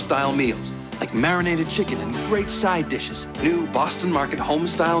Market home-style meals, like marinated chicken and great side dishes. New Boston Market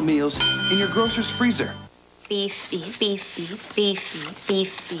home-style meals in your grocer's freezer. Beef, beef, beef, beef, beef, beef,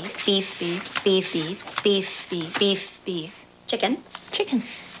 beef, beef, beef, beef, beef, beef, beef, beef, beef. Chicken. Chicken.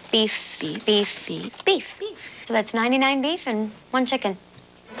 Beef, beef, beef, beef, beef, beef. So that's 99 beef and 1 chicken.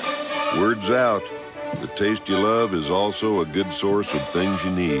 Word's out. The taste you love is also a good source of things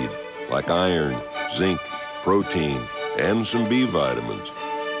you need, like iron, zinc, protein, and some B vitamins.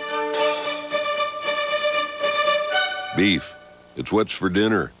 Beef. It's what's for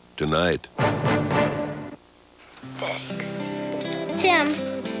dinner tonight. Thanks. Tim,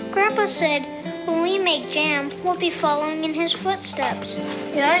 Grandpa said when we make jam, we'll be following in his footsteps.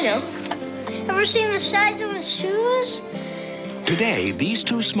 Yeah, I know. Ever seen the size of his shoes? Today, these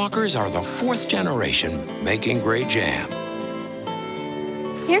two Smuckers are the 4th generation making great jam.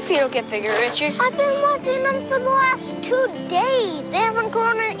 Your feet will get bigger, Richard. I've been watching them for the last 2 days. They haven't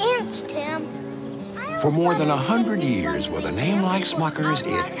grown an inch, Tim. For more than 100 years, with a name like Smuckers,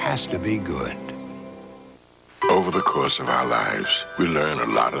 it has to be good. Over the course of our lives, we learn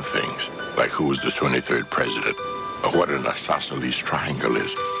a lot of things, like who was the 23rd president, or what an isosceles triangle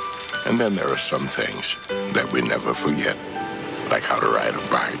is. And then there are some things that we never forget, like how to ride a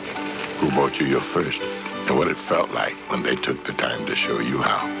bike, who bought you your first, and what it felt like when they took the time to show you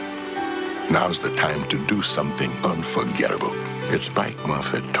how. Now's the time to do something unforgettable. It's Bike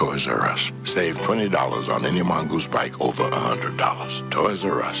Month at Toys R Us. Save $20 on any Mongoose bike over $100. Toys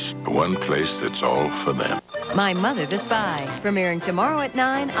R Us, the one place that's all for them. My Mother the Spy, premiering tomorrow at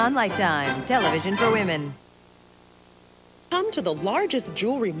 9 on Lifetime, television for women. Come to the largest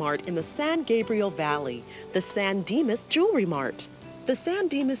jewelry mart in the San Gabriel Valley, the San Dimas Jewelry Mart. The San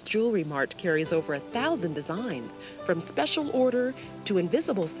Dimas Jewelry Mart carries over 1,000 designs, from special order to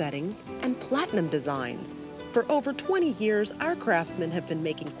invisible settings and platinum designs. For over 20 years, our craftsmen have been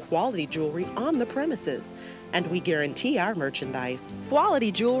making quality jewelry on the premises, and we guarantee our merchandise.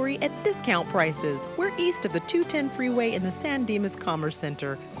 Quality jewelry at discount prices. We're east of the 210 freeway in the San Dimas Commerce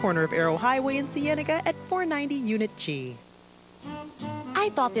Center, corner of Arrow Highway in Cienega at 490 Unit G. I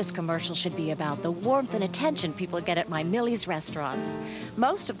thought this commercial should be about the warmth and attention people get at my Millie's restaurants.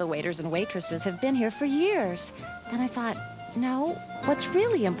 Most of the waiters and waitresses have been here for years. Then I thought, no, what's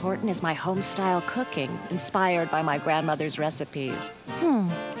really important is my home-style cooking, inspired by my grandmother's recipes.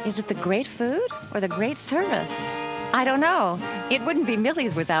 Is it the great food or the great service? I don't know. It wouldn't be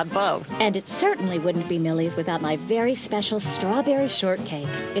Millie's without both. And it certainly wouldn't be Millie's without my very special strawberry shortcake.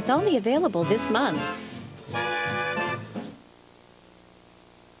 It's only available this month.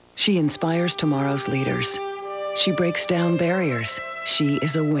 She inspires tomorrow's leaders. She breaks down barriers. She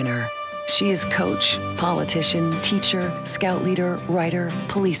is a winner. She is coach, politician, teacher, scout leader, writer,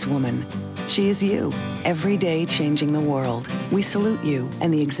 policewoman. She is you, every day changing the world. We salute you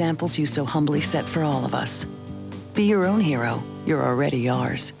and the examples you so humbly set for all of us. Be your own hero. You're already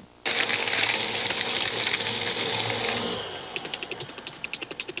yours.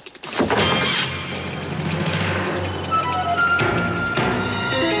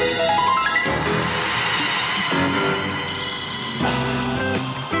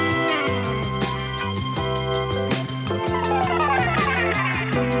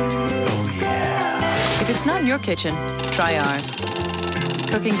 If it's not your kitchen, try ours.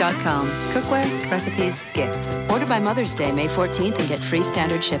 Cooking.com. Cookware, recipes, gifts. Order by Mother's Day, May 14th, and get free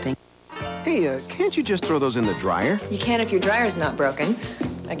standard shipping. Hey, can't you just throw those in the dryer? You can if your dryer's not broken.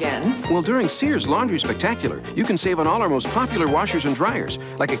 Again. Well, during Sears Laundry Spectacular, you can save on all our most popular washers and dryers,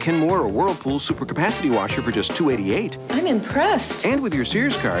 like a Kenmore or Whirlpool super capacity washer for just $288. I'm impressed. And with your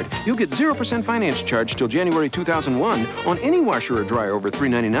Sears card, you'll get 0% finance charge till January 2001 on any washer or dryer over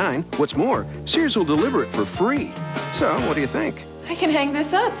 $399. What's more, Sears will deliver it for free. So, what do you think? I can hang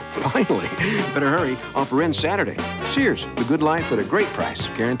this up. Finally. Better hurry. Offer ends Saturday. Sears, the good life at a great price,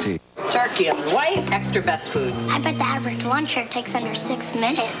 guaranteed. Turkey on white, extra best foods. I bet the average lunch here takes under 6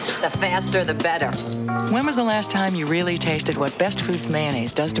 minutes. The faster, the better. When was the last time you really tasted what Best Foods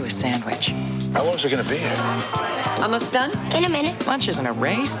mayonnaise does to a sandwich? How long is it going to be here? Almost done? In a minute. Lunch isn't a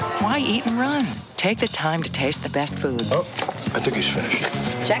race. Why eat and run? Take the time to taste the best foods. Oh, I think he's finished.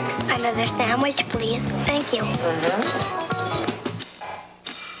 Check. Another sandwich, please. Thank you.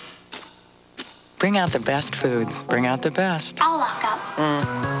 Bring out the best foods. Bring out the best. I'll lock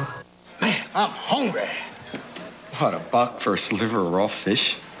up. Man, I'm hungry. What, $1 for a sliver of raw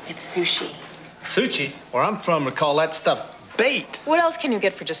fish? It's sushi. Sushi? Where I'm from, we call that stuff bait. What else can you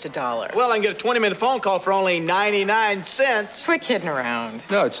get for just $1? Well, I can get a 20-minute phone call for only 99 cents. Quit kidding around.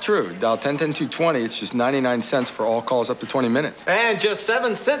 No, it's true. Dial 10-10-220. It's just 99 cents for all calls up to 20 minutes. And just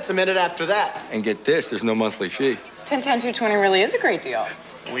 7 cents a minute after that. And get this, there's no monthly fee. 10-10-220 really is a great deal.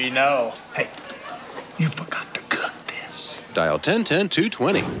 We know. Hey, you forgot to cook this. Dial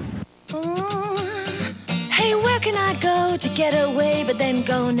 10-10-220. Hey, where can I go to get away but then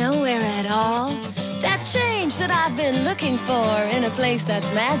go nowhere at all? That change that I've been looking for in a place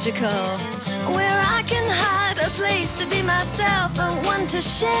that's magical, where I can hide, a place to be myself, a one to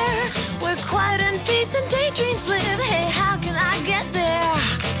share, where quiet and peace and daydreams live. Hey, how can I get there?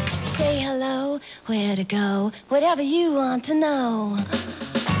 Say hello, where to go, whatever you want to know.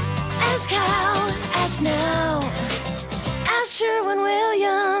 Ask how, ask now, ask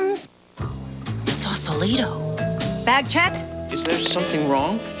Sherwin-Williams. Sausalito. Bag check? Is there something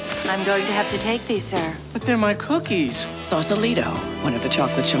wrong? I'm going to have to take these, sir. But they're my cookies. Sausalito, one of the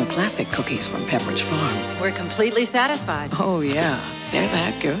chocolate chunk classic cookies from Pepperidge Farm. We're completely satisfied. Oh, yeah. They're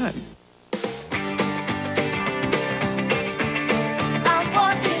that good.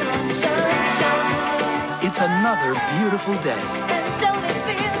 It's another beautiful day. And don't it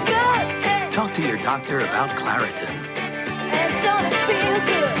feel good? Hey. Talk to your doctor about Claritin. And don't it feel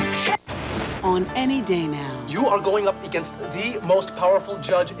good? On any day now. You are going up against the most powerful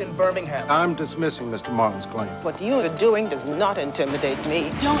judge in Birmingham. I'm dismissing Mr. Martin's claim. What you are doing does not intimidate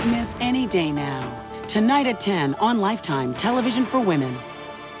me. Don't miss any day now. Tonight at 10 on Lifetime, television for women.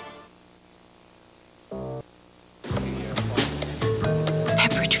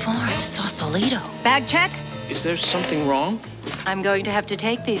 Pepperidge Farm, Sausalito. Bag check? Is there something wrong? I'm going to have to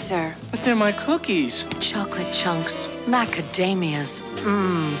take these, sir. But they're my cookies. Chocolate chunks, macadamias,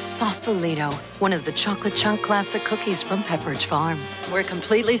 Sausalito, one of the chocolate chunk classic cookies from Pepperidge Farm. We're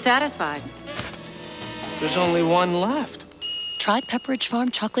completely satisfied. There's only one left. Try Pepperidge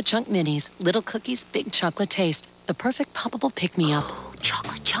Farm chocolate chunk minis. Little cookies, big chocolate taste. The perfect poppable pick-me-up. Oh,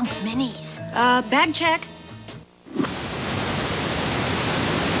 chocolate chunk minis. Bag check.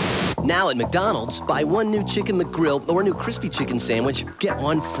 Now at McDonald's, buy one new Chicken McGrill or new crispy chicken sandwich, get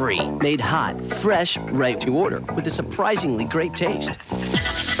one free. Made hot, fresh, right to order, with a surprisingly great taste.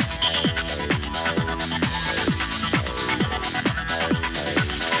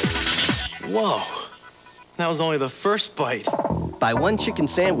 Whoa. That was only the first bite. Buy one chicken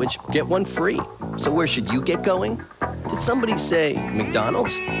sandwich, get one free. So where should you get going? Did somebody say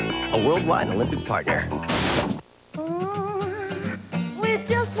McDonald's? A worldwide Olympic partner. With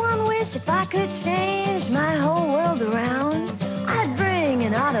just one wish, if I could change my whole world around, I'd bring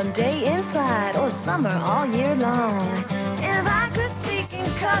an autumn day inside or summer all year long. And if I could speak in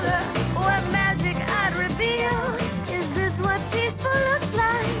color, what magic I'd reveal. Is this what peaceful looks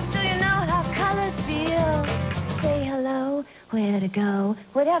like? Do you know how colors feel? Say hello, where to go,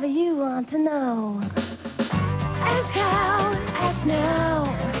 whatever you want to know. Ask how, ask now,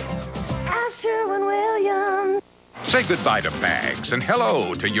 ask Sherwin-Williams. Say goodbye to bags and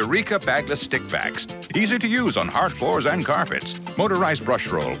hello to Eureka Bagless Stick Vacs. Easy to use on hard floors and carpets. Motorized brush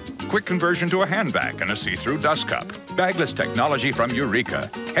roll. Quick conversion to a hand vac and a see-through dust cup. Bagless technology from Eureka.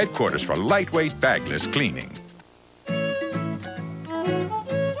 Headquarters for lightweight bagless cleaning.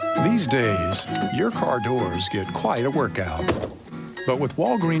 These days, your car doors get quite a workout. But with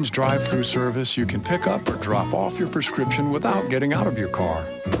Walgreens drive-through service, you can pick up or drop off your prescription without getting out of your car.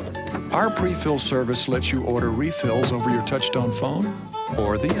 Our pre-fill service lets you order refills over your touch-tone phone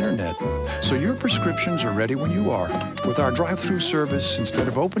or the internet, so your prescriptions are ready when you are. With our drive-through service, instead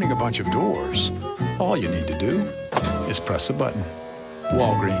of opening a bunch of doors, all you need to do is press a button.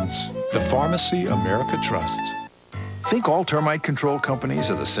 Walgreens, the pharmacy America trusts. Think all termite control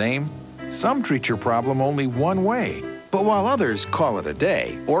companies are the same? Some treat your problem only one way. But while others call it a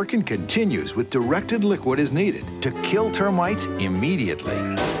day, Orkin continues with directed liquid as needed to kill termites immediately.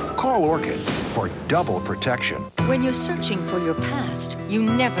 Call Orkin for double protection. When you're searching for your past, you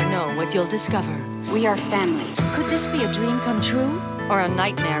never know what you'll discover. We are family. Could this be a dream come true or a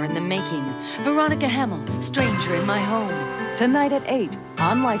nightmare in the making? Veronica Hemmel, Stranger in My Home. Tonight at 8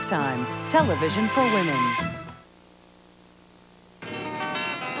 on Lifetime, television for women.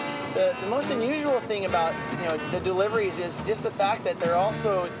 The most unusual thing about, the deliveries is just the fact that they're all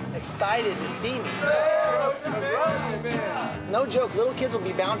so excited to see me. No joke, little kids will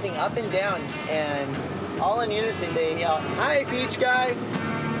be bouncing up and down, and all in unison they yell, "Hi, Peach Guy."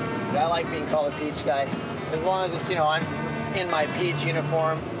 But I like being called a Peach Guy, as long as it's, I'm in my Peach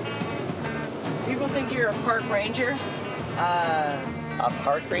uniform. People think you're a park ranger? A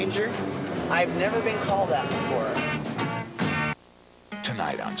park ranger? I've never been called that before.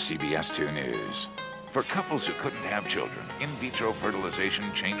 Tonight on CBS 2 News. For couples who couldn't have children, in vitro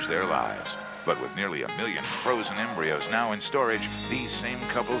fertilization changed their lives. But with nearly 1 million frozen embryos now in storage, these same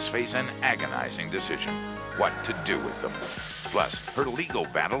couples face an agonizing decision: what to do with them. Plus, her legal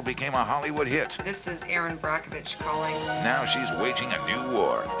battle became a Hollywood hit. This is Erin Brockovich calling. Now she's waging a new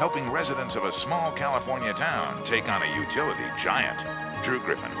war, helping residents of a small California town take on a utility giant. Drew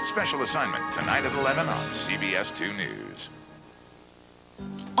Griffin, special assignment, tonight at 11 on CBS 2 News.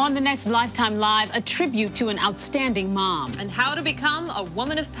 On the next Lifetime Live, a tribute to an outstanding mom. And how to become a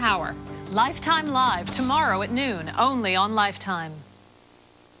woman of power. Lifetime Live, tomorrow at noon, only on Lifetime.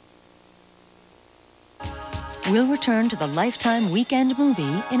 We'll return to the Lifetime Weekend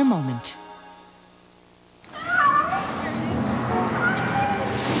movie in a moment.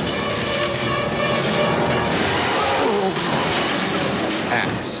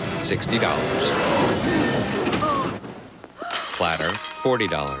 Axe, $60. Platter, $40.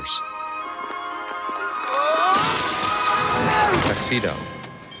 Tuxedo,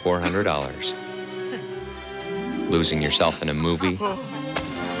 $400. Losing yourself in a movie,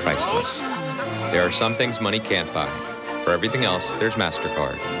 priceless. There are some things money can't buy. For everything else, there's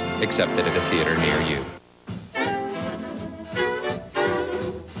MasterCard, accepted at a theater near you.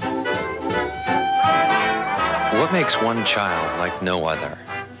 What makes one child like no other?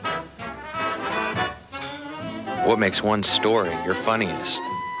 What makes one story your funniest?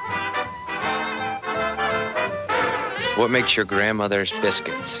 What makes your grandmother's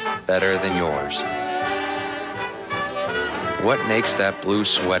biscuits better than yours? What makes that blue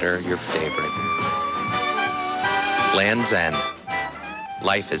sweater your favorite? Land's End.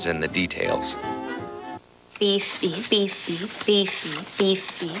 Life is in the details. Beef, beef, beef, beef, beef, beef,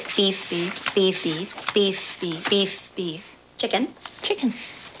 beef, beef, beef, beef, beef, beef, beef, beef, beef. Chicken. Chicken.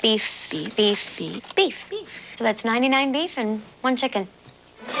 Beef, beef, beef, beef, beef, beef. So that's 99 beef and 1 chicken.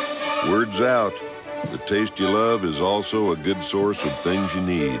 Word's out. The taste you love is also a good source of things you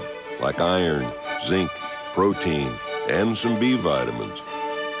need, like iron, zinc, protein, and some B vitamins.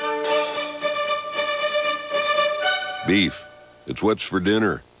 Beef. It's what's for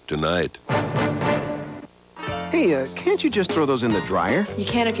dinner tonight. Hey, can't you just throw those in the dryer? You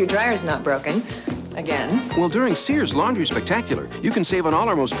can if your dryer's not broken. Again? Well, during Sears Laundry Spectacular, you can save on all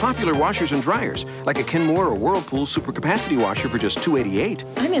our most popular washers and dryers, like a Kenmore or Whirlpool Super Capacity Washer for just $288.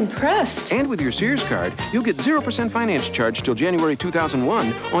 I'm impressed. And with your Sears card, you'll get 0% finance charge till January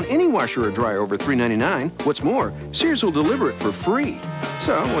 2001 on any washer or dryer over $399. What's more, Sears will deliver it for free.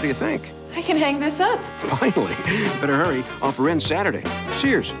 So, what do you think? I can hang this up. Finally. Better hurry. Offer ends Saturday.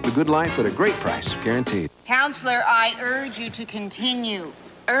 Sears, the good life at a great price, guaranteed. Counselor, I urge you to continue.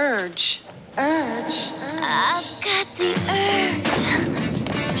 Urge. Urge. I've got the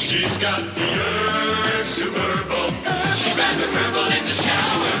urge. She's got the urge to burble. She ran the burble in the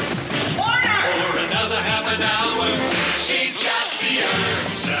shower. For another half an hour. She's got the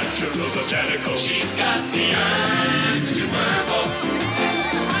urge. Natural botanical. She's got the urge to burble.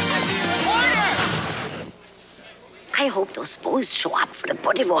 I hope those boys show up for the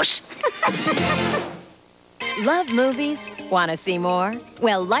body wash. Love movies? Want to see more?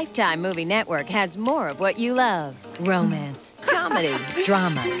 Well, Lifetime Movie Network has more of what you love. Romance, comedy,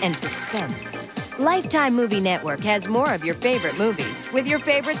 drama, and suspense. Lifetime Movie Network has more of your favorite movies with your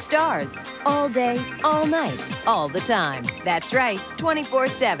favorite stars. All day, all night, all the time. That's right,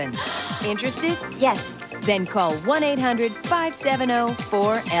 24/7. Interested? Yes. Then call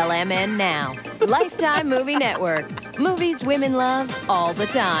 1-800-570-4LMN now. Lifetime Movie Network. Movies women love all the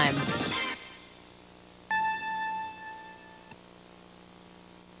time.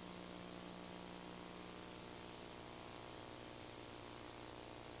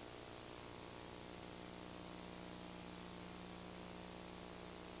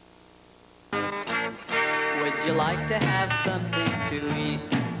 Would you like to have something to eat?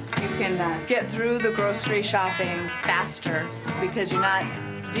 You can get through the grocery shopping faster because you're not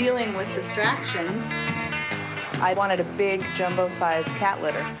dealing with distractions. I wanted a big jumbo-sized cat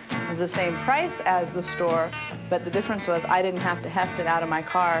litter. It was the same price as the store, but the difference was I didn't have to heft it out of my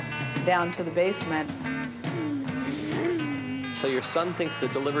car down to the basement. So your son thinks the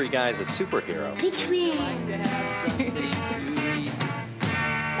delivery guy is a superhero. Pitch me.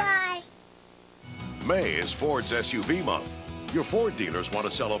 Bye. May is Ford's SUV month. Your Ford dealers want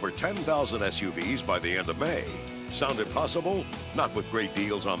to sell over 10,000 SUVs by the end of May. Sound impossible? Not with great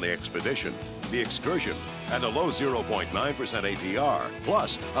deals on the Expedition, the Excursion, and a low 0.9% APR,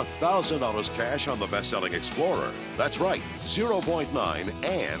 plus $1,000 cash on the best-selling Explorer. That's right, 0.9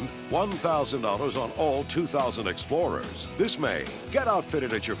 and $1,000 on all 2,000 Explorers. This May, get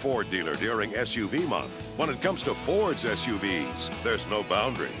outfitted at your Ford dealer during SUV month. When it comes to Ford's SUVs, there's no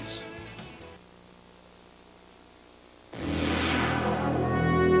boundaries.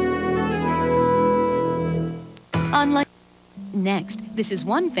 Unlike next, this is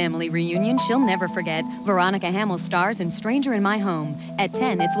one family reunion she'll never forget. Veronica Hamill stars in Stranger in My Home. At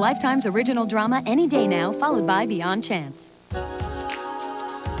 10, it's Lifetime's original drama Any Day Now, followed by Beyond Chance.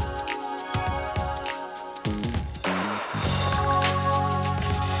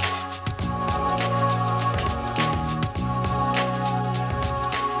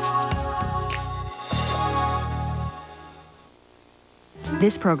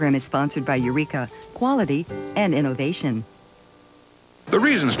 This program is sponsored by Eureka, quality and innovation. The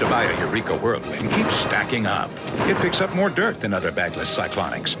reasons to buy a Eureka Whirlwind keep stacking up. It picks up more dirt than other bagless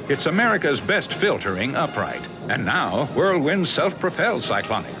cyclonics. It's America's best filtering upright. And now, Whirlwind's self-propelled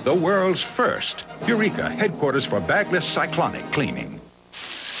cyclonic, the world's first. Eureka, headquarters for bagless cyclonic cleaning.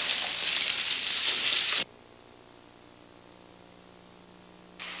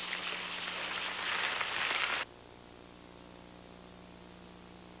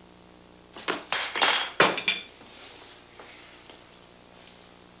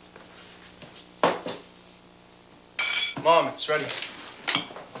 Mom, it's ready.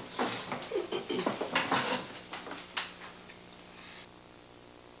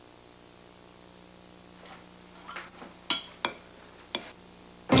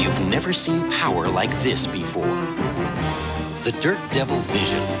 You've never seen power like this before. The Dirt Devil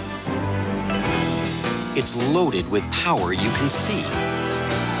Vision. It's loaded with power you can see.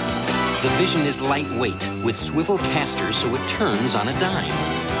 The Vision is lightweight with swivel casters so it turns on a dime.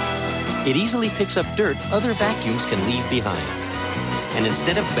 It easily picks up dirt other vacuums can leave behind. And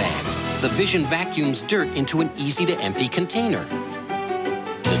instead of bags, the Vision vacuums dirt into an easy-to-empty container.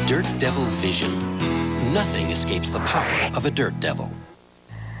 The Dirt Devil Vision. Nothing escapes the power of a Dirt Devil.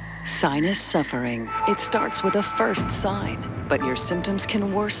 Sinus suffering. It starts with a first sign, but your symptoms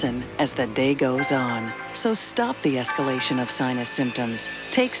can worsen as the day goes on. So stop the escalation of sinus symptoms.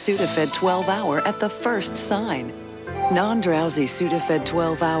 Take Sudafed 12-Hour at the first sign. Non-drowsy Sudafed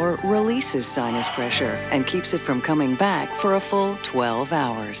 12-Hour releases sinus pressure and keeps it from coming back for a full 12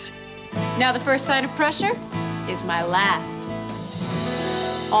 hours. Now the first sign of pressure is my last.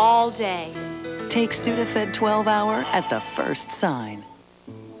 All day. Take Sudafed 12 Hour at the first sign.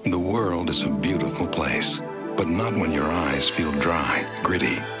 The world is a beautiful place, but not when your eyes feel dry,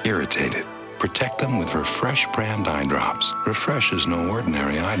 gritty, irritated. Protect them with Refresh brand eye drops. Refresh is no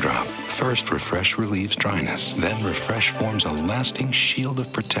ordinary eye drop. First, Refresh relieves dryness. Then Refresh forms a lasting shield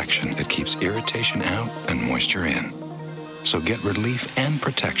of protection that keeps irritation out and moisture in. So get relief and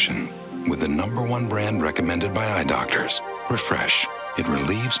protection with the #1 brand recommended by eye doctors. Refresh. It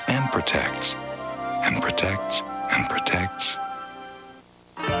relieves and protects. And protects and protects.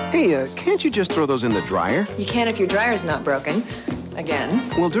 Hey, can't you just throw those in the dryer? You can if your dryer's not broken. Again.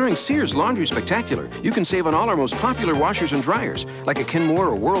 Well, during Sears Laundry Spectacular, you can save on all our most popular washers and dryers, like a Kenmore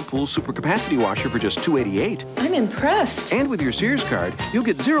or Whirlpool Super Capacity Washer for just $288. I'm impressed. And with your Sears card, you'll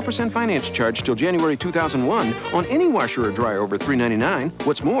get 0% finance charge till January 2001 on any washer or dryer over $399.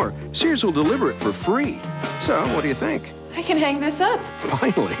 What's more, Sears will deliver it for free. So, what do you think? I can hang this up.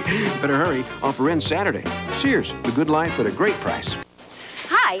 Finally. Better hurry. Offer ends Saturday. Sears, the good life at a great price.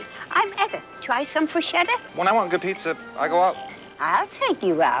 Hi, I'm Etta. Try some bruschetta? When I want good pizza, I go out. I'll take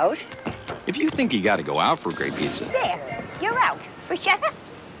you out. If you think you got to go out for great pizza, There, you're out. Bruschetta?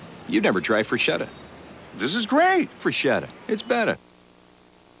 you'd never try Freshetta. This is great. Freshetta. It's better.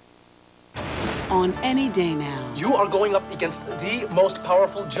 On any day now. You are going up against the most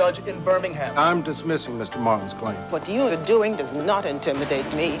powerful judge in Birmingham. I'm dismissing Mr. Martin's claim. What you are doing does not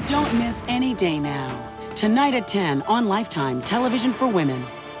intimidate me. Don't miss any day now. Tonight at 10 on Lifetime Television for Women.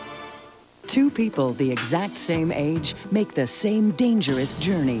 Two people the exact same age make the same dangerous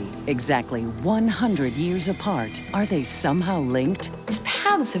journey. Exactly 100 years apart. Are they somehow linked? These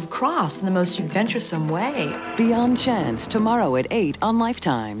paths have crossed in the most adventuresome way. Beyond Chance, tomorrow at 8 on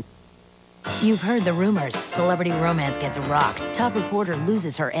Lifetime. You've heard the rumors. Celebrity romance gets rocked. Top reporter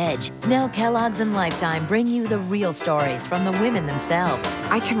loses her edge. Now Kellogg's and Lifetime bring you the real stories from the women themselves.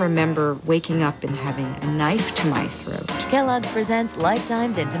 I can remember waking up and having a knife to my throat. Kellogg's presents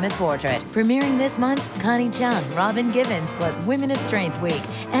Lifetime's Intimate Portrait. Premiering this month, Connie Chung, Robin Givens, plus Women of Strength Week.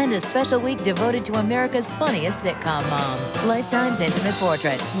 And a special week devoted to America's funniest sitcom moms. Lifetime's Intimate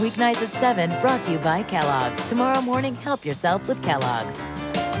Portrait. Weeknights at 7, brought to you by Kellogg's. Tomorrow morning, help yourself with Kellogg's.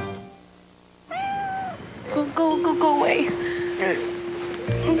 Go away.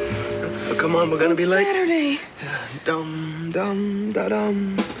 Oh, come on, we're gonna be late. Saturday. Dum, dum,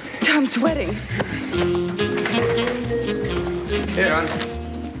 da-dum. I'm sweating. Here, hon.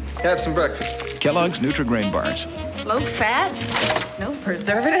 Have some breakfast. Kellogg's Nutri-Grain Bars. Low fat, no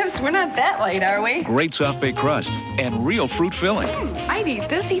preservatives. We're not that late, are we? Great soft baked crust and real fruit filling. I'd eat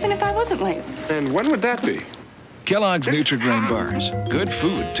this even if I wasn't late. And when would that be? Kellogg's Nutri-Grain Bars. Good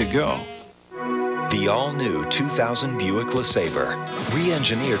food to go. The all-new 2000 Buick LeSabre.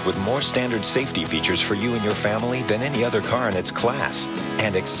 Re-engineered with more standard safety features for you and your family than any other car in its class.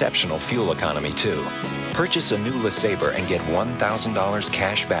 And exceptional fuel economy, too. Purchase a new LeSabre and get $1,000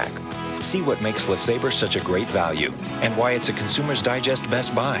 cash back. See what makes LeSabre such a great value and why it's a Consumer's Digest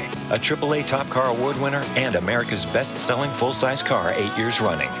Best Buy, a AAA Top Car Award winner, and America's best-selling full-size car 8 years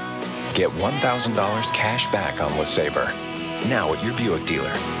running. Get $1,000 cash back on LeSabre. Now at your Buick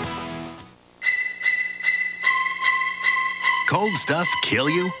dealer. Cold stuff kill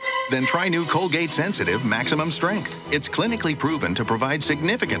you? Then try new Colgate Sensitive Maximum Strength. It's clinically proven to provide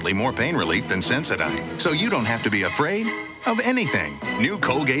significantly more pain relief than Sensodyne, so you don't have to be afraid of anything. New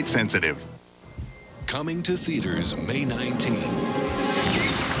Colgate Sensitive. Coming to theaters May 19.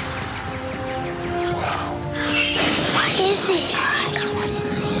 What is it?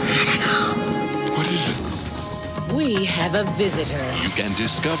 What is it? We have a visitor. You can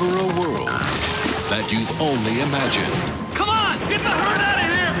discover a world that you've only imagined. Come on, get the herd out of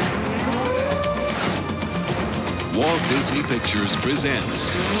here! Walt Disney Pictures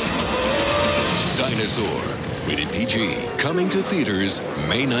presents Dinosaur, rated PG, coming to theaters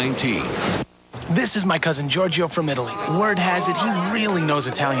May 19. This is my cousin Giorgio from Italy. Word has it he really knows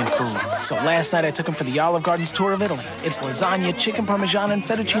Italian food. So last night I took him for the Olive Garden's tour of Italy. It's lasagna, chicken parmesan, and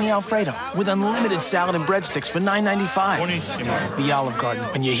fettuccine alfredo with unlimited salad and breadsticks for $9.95. The Olive Garden.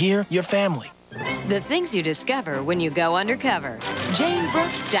 When you're here, you're family. The things you discover when you go undercover. Jane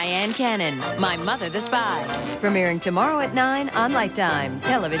Brooke, Diane Cannon, My Mother the Spy. Premiering tomorrow at 9 on Lifetime,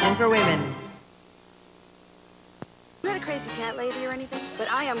 Television for Women. I'm not a crazy cat lady or anything,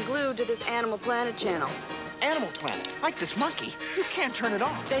 but I am glued to this Animal Planet channel. Animal Planet, like this monkey. You can't turn it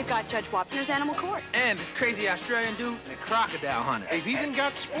off. They've got Judge Wapner's Animal Court. And this crazy Australian dude and a crocodile hunter. They've even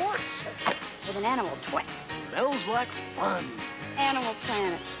got sports. With an animal twist. Smells like fun. Animal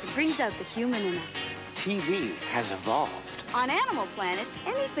Planet. It brings out the human in us. TV has evolved. On Animal Planet,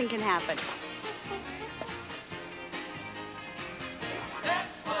 anything can happen.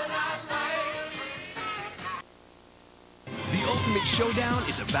 ultimate showdown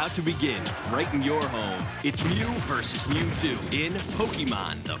is about to begin, right in your home. It's Mew versus Mewtwo in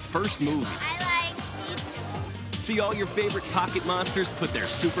Pokemon, the first movie. I like Mewtwo. See all your favorite pocket monsters put their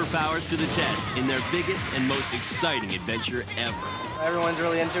superpowers to the test in their biggest and most exciting adventure ever. Everyone's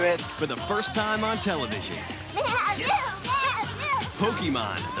really into it. For the first time on television.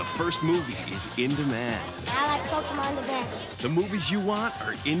 Pokemon, the first movie, is in demand. I like Pokemon the best. The movies you want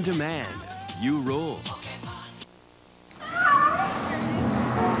are in demand. You rule.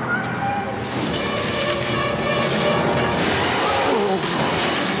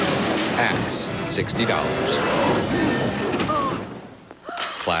 Axe, $60.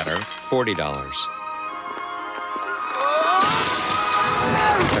 Platter, $40.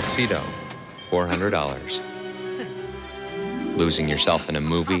 Tuxedo, $400. Losing yourself in a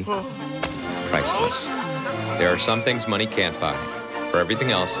movie, priceless. There are some things money can't buy. For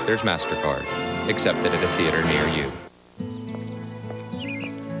everything else, there's MasterCard, accepted at a theater near you.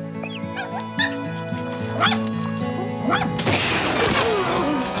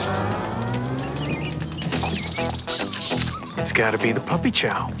 It's got to be the puppy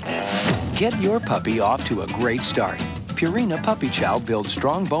chow. Get your puppy off to a great start. Purina Puppy Chow builds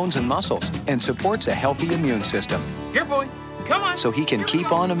strong bones and muscles and supports a healthy immune system. Here, boy. Come on. So he can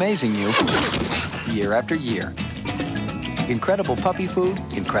keep on amazing you year after year. Incredible puppy food,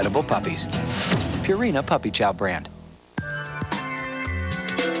 incredible puppies. Purina Puppy Chow brand.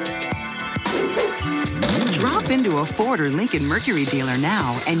 Drop into a Ford or Lincoln Mercury dealer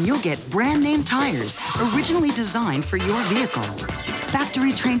now and you'll get brand name tires originally designed for your vehicle.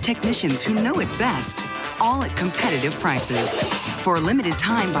 Factory trained technicians who know it best, all at competitive prices. For a limited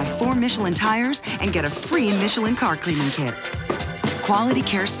time, buy 4 Michelin tires and get a free Michelin car cleaning kit. Quality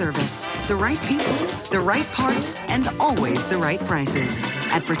care service, the right people, the right parts, and always the right prices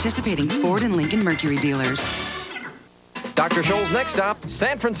at participating Ford and Lincoln Mercury dealers. Dr. Scholl's next stop,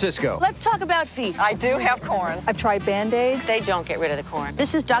 San Francisco. Let's talk about feet. I do have corn. I've tried Band-Aids. They don't get rid of the corn.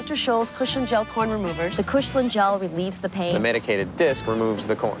 This is Dr. Scholl's Cushland Gel Corn Removers. The Cushland Gel relieves the pain. The medicated disc removes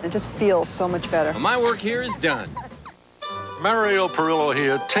the corn. It just feels so much better. Well, my work here is done. Mario Perillo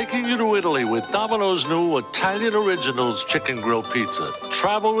here, taking you to Italy with Domino's new Italian Originals Chicken Grill Pizza.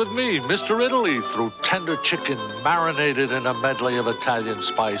 Travel with me, Mr. Italy, through tender chicken marinated in a medley of Italian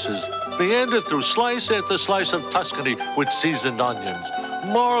spices. Meander through slice after slice of Tuscany with seasoned onions.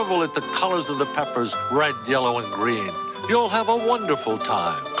 Marvel at the colors of the peppers, red, yellow, and green. You'll have a wonderful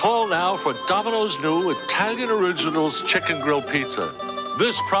time. Call now for Domino's new Italian Originals Chicken Grill Pizza.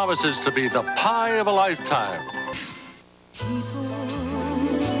 This promises to be the pie of a lifetime. People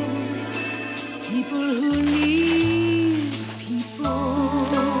who need people.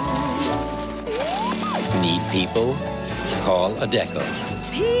 Need people? Call Adecco.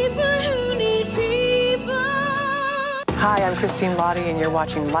 People who need people. Hi, I'm Christine Lottie, and you're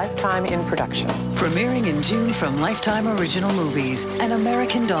watching Lifetime in Production. Premiering in June from Lifetime Original Movies, An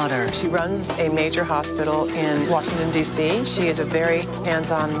American Daughter. She runs a major hospital in Washington, D.C. She is a very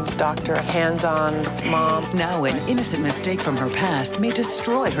hands-on doctor, a hands-on mom. Now an innocent mistake from her past may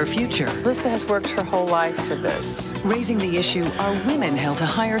destroy her future. Lisa has worked her whole life for this. Raising the issue, are women held to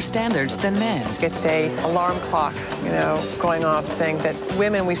higher standards than men? It's a alarm clock, going off saying that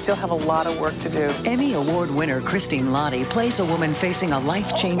women, we still have a lot of work to do. Emmy Award winner Christine Lottie plays a woman facing a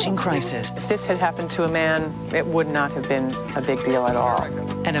life-changing crisis. If this had happened to a man, it would not have been a big deal at all.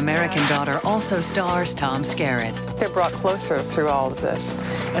 An American Daughter also stars Tom Skerritt. They're brought closer through all of this.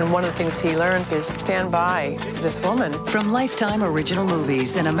 And one of the things he learns is stand by this woman. From Lifetime Original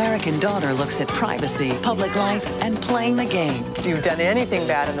Movies, An American Daughter looks at privacy, public life, and playing the game. If you've done anything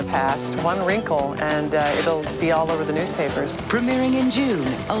bad in the past, one wrinkle, and it'll be all over the newspapers. Premiering in June,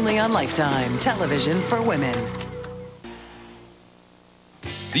 only on Lifetime, television for women.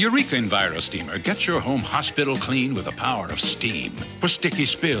 The Eureka Enviro Steamer gets your home hospital clean with the power of steam. For sticky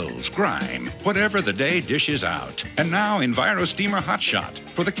spills, grime, whatever the day dishes out. And now Enviro Steamer Hot Shot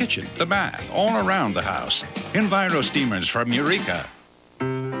for the kitchen, the bath, all around the house. Enviro Steamers from Eureka.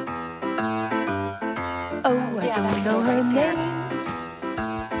 Oh, I don't know her name,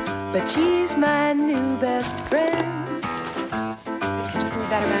 but she's my new best friend. Just leave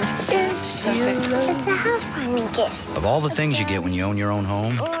that around. It's It's a housewarming gift. Of all the things you get when you own your own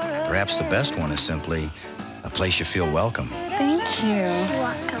home, perhaps the best one is simply a place you feel welcome. Thank you. You're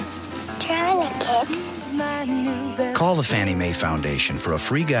welcome. Turn it, kids. Call the Fannie Mae Foundation for a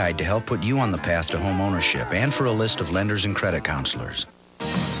free guide to help put you on the path to home ownership and for a list of lenders and credit counselors.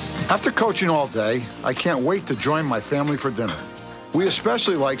 After coaching all day, I can't wait to join my family for dinner. We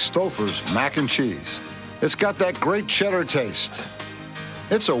especially like Stouffer's mac and cheese. It's got that great cheddar taste.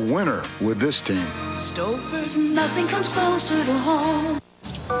 It's a winner with this team. Stouffer's, nothing comes closer to home.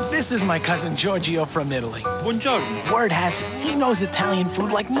 This is my cousin Giorgio from Italy. Buongiorno. Word has it, he knows Italian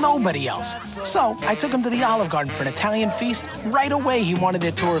food like nobody else. So I took him to the Olive Garden for an Italian feast. Right away, he wanted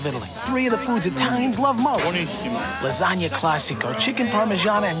their tour of Italy. 3 of the foods Italians love most. Lasagna classico, chicken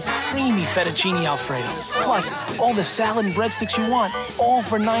parmigiana, and creamy fettuccine alfredo. Plus, all the salad and breadsticks you want, all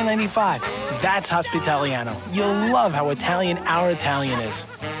for $9.95. That's Hospitaliano. You'll love how Italian our Italian is.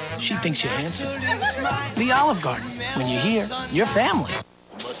 She thinks you're handsome. The Olive Garden. When you're here, you're family.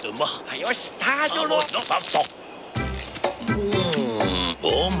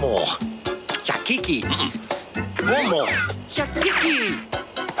 Omo. Shakiki. Omo. Shakiki.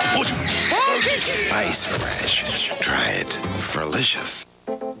 Spice fresh. Try it. Delicious.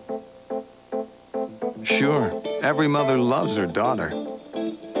 Sure, every mother loves her daughter.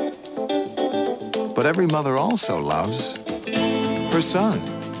 But every mother also loves her son.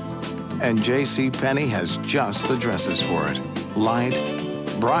 And JCPenney has just the dresses for it. Light,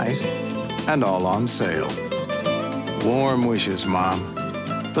 bright, and all on sale. Warm wishes, Mom.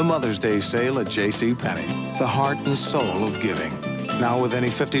 The Mother's Day sale at JCPenney. The heart and soul of giving. Now with any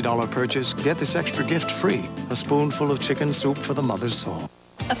 $50 purchase, get this extra gift free. A spoonful of chicken soup for the mother's soul.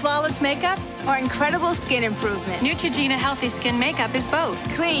 A flawless makeup or incredible skin improvement? Neutrogena Healthy Skin Makeup is both.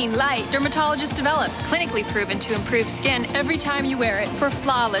 Clean, light, dermatologist developed, clinically proven to improve skin every time you wear it for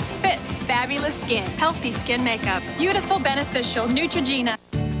flawless, fit, fabulous skin. Healthy Skin Makeup. Beautiful, beneficial Neutrogena.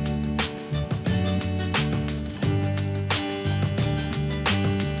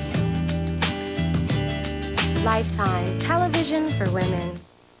 Lifetime television for women.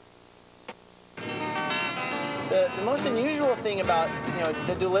 The most unusual thing about,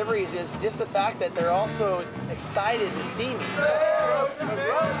 the deliveries is just the fact that they're all so excited to see me.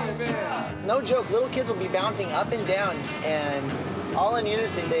 No joke, little kids will be bouncing up and down, and all in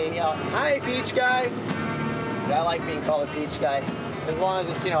unison they yell, "Hi, Peach Guy." But I like being called a Peach Guy, as long as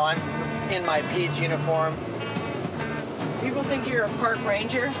it's, I'm in my Peach uniform. People think you're a park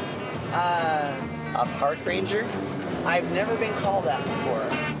ranger? A park ranger? I've never been called that before.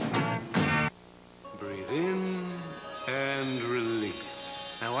 Breathe in and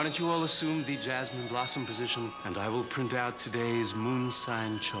release. Now, why don't you all assume the Jasmine Blossom position, and I will print out today's moon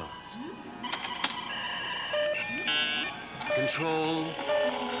sign charts. Control.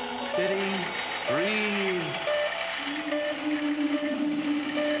 Steady. Breathe.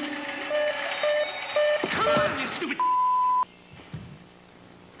 Come on, you stupid...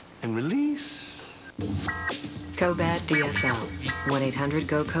 And release. Cobad DSL.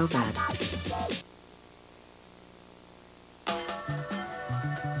 1-800-GO-COBAD.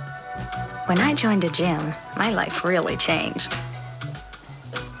 When I joined a gym, my life really changed.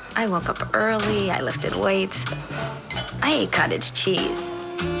 I woke up early, I lifted weights, I ate cottage cheese.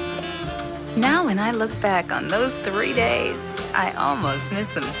 Now when I look back on those 3 days, I almost miss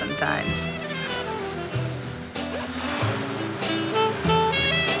them sometimes.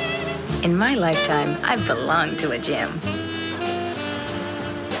 In my lifetime, I've belonged to a gym.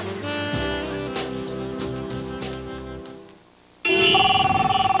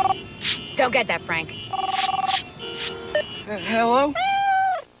 Don't get that, Frank. Hello?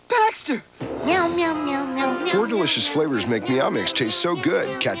 Baxter! Meow, meow, meow, meow, meow. 4 delicious flavors make Meow Mix taste so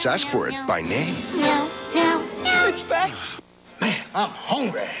good, cats ask for it by name. Meow, meow, meow. It's Baxter. Man, I'm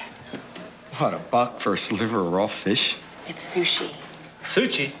hungry. What, $1 for a sliver of raw fish? It's sushi.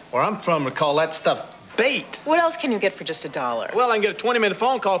 Sushi? Where I'm from, we call that stuff bait. What else can you get for just $1? Well, I can get a 20-minute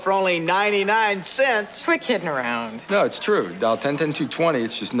phone call for only 99 cents. Quit kidding around. No, it's true. Dial 10-10-220.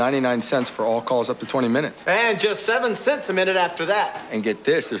 It's just 99 cents for all calls up to 20 minutes. And just 7 cents a minute after that. And get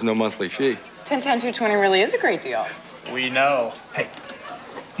this, there's no monthly fee. 10-10-220 really is a great deal. We know. Hey,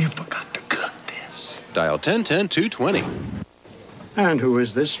 Dial 10-10-220. And who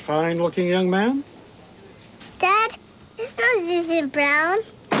is this fine-looking young man? Dad, his nose isn't brown.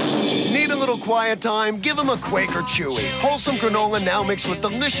 Need a little quiet time? Give him a Quaker Chewy. Wholesome granola now mixed with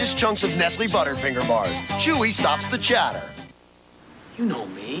delicious chunks of Nestle Butterfinger bars. Chewy stops the chatter. You know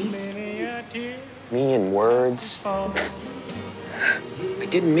me. Me in words. I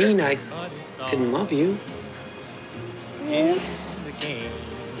didn't mean I didn't love you.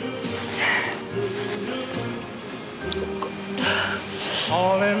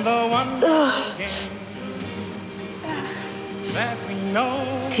 All in the wonderful game that we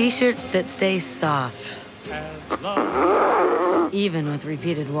know. T-shirts that stay soft, even with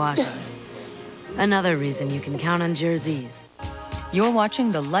repeated washing. Another reason you can count on Jerseys. You're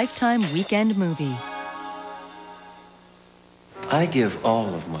watching the Lifetime Weekend Movie. I give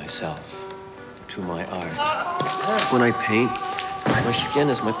all of myself to my art. When I paint, I My skin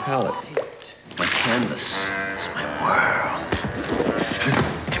is my palette. My canvas is my world.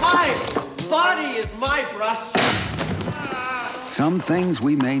 My body is my brush. Some things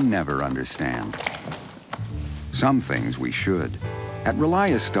we may never understand. Some things we should. At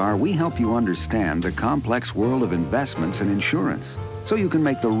ReliaStar, we help you understand the complex world of investments and insurance so you can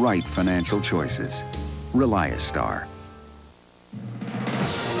make the right financial choices. ReliaStar.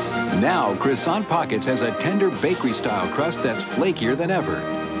 Now, Croissant Pockets has a tender bakery-style crust that's flakier than ever,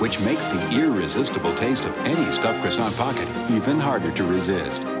 which makes the irresistible taste of any stuffed croissant pocket even harder to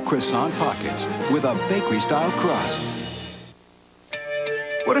resist. Croissant Pockets with a bakery-style crust.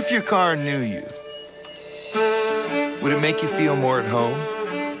 What if your car knew you? Would it make you feel more at home?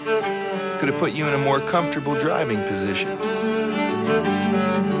 Could it put you in a more comfortable driving position?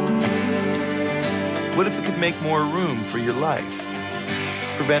 What if it could make more room for your life?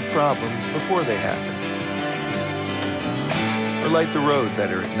 Prevent problems before they happen? Or light the road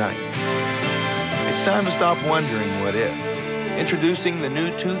better at night? It's time to stop wondering what if. Introducing the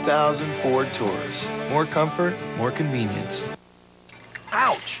new 2000 Ford Taurus. More comfort, more convenience.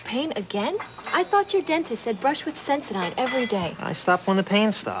 Ouch! Pain again? I thought your dentist said brush with Sensodyne every day. I stopped when the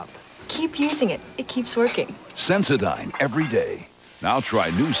pain stopped. Keep using it. It keeps working. Sensodyne every day. Now try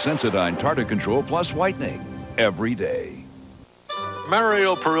new Sensodyne Tartar Control Plus Whitening every day.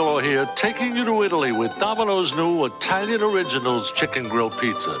 Mario Perillo here, taking you to Italy with Domino's new Italian Originals Chicken Grill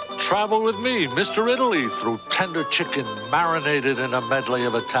Pizza. Travel with me, Mr. Italy, through tender chicken marinated in a medley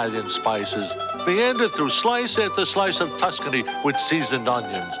of Italian spices. Meander through slice after slice of Tuscany with seasoned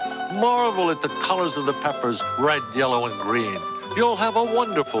onions. Marvel at the colors of the peppers, red, yellow, and green. You'll have a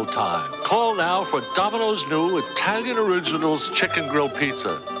wonderful time. Call now for Domino's new Italian Originals Chicken Grill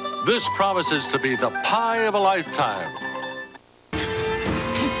Pizza. This promises to be the pie of a lifetime.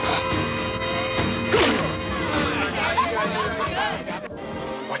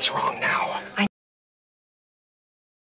 What's wrong now?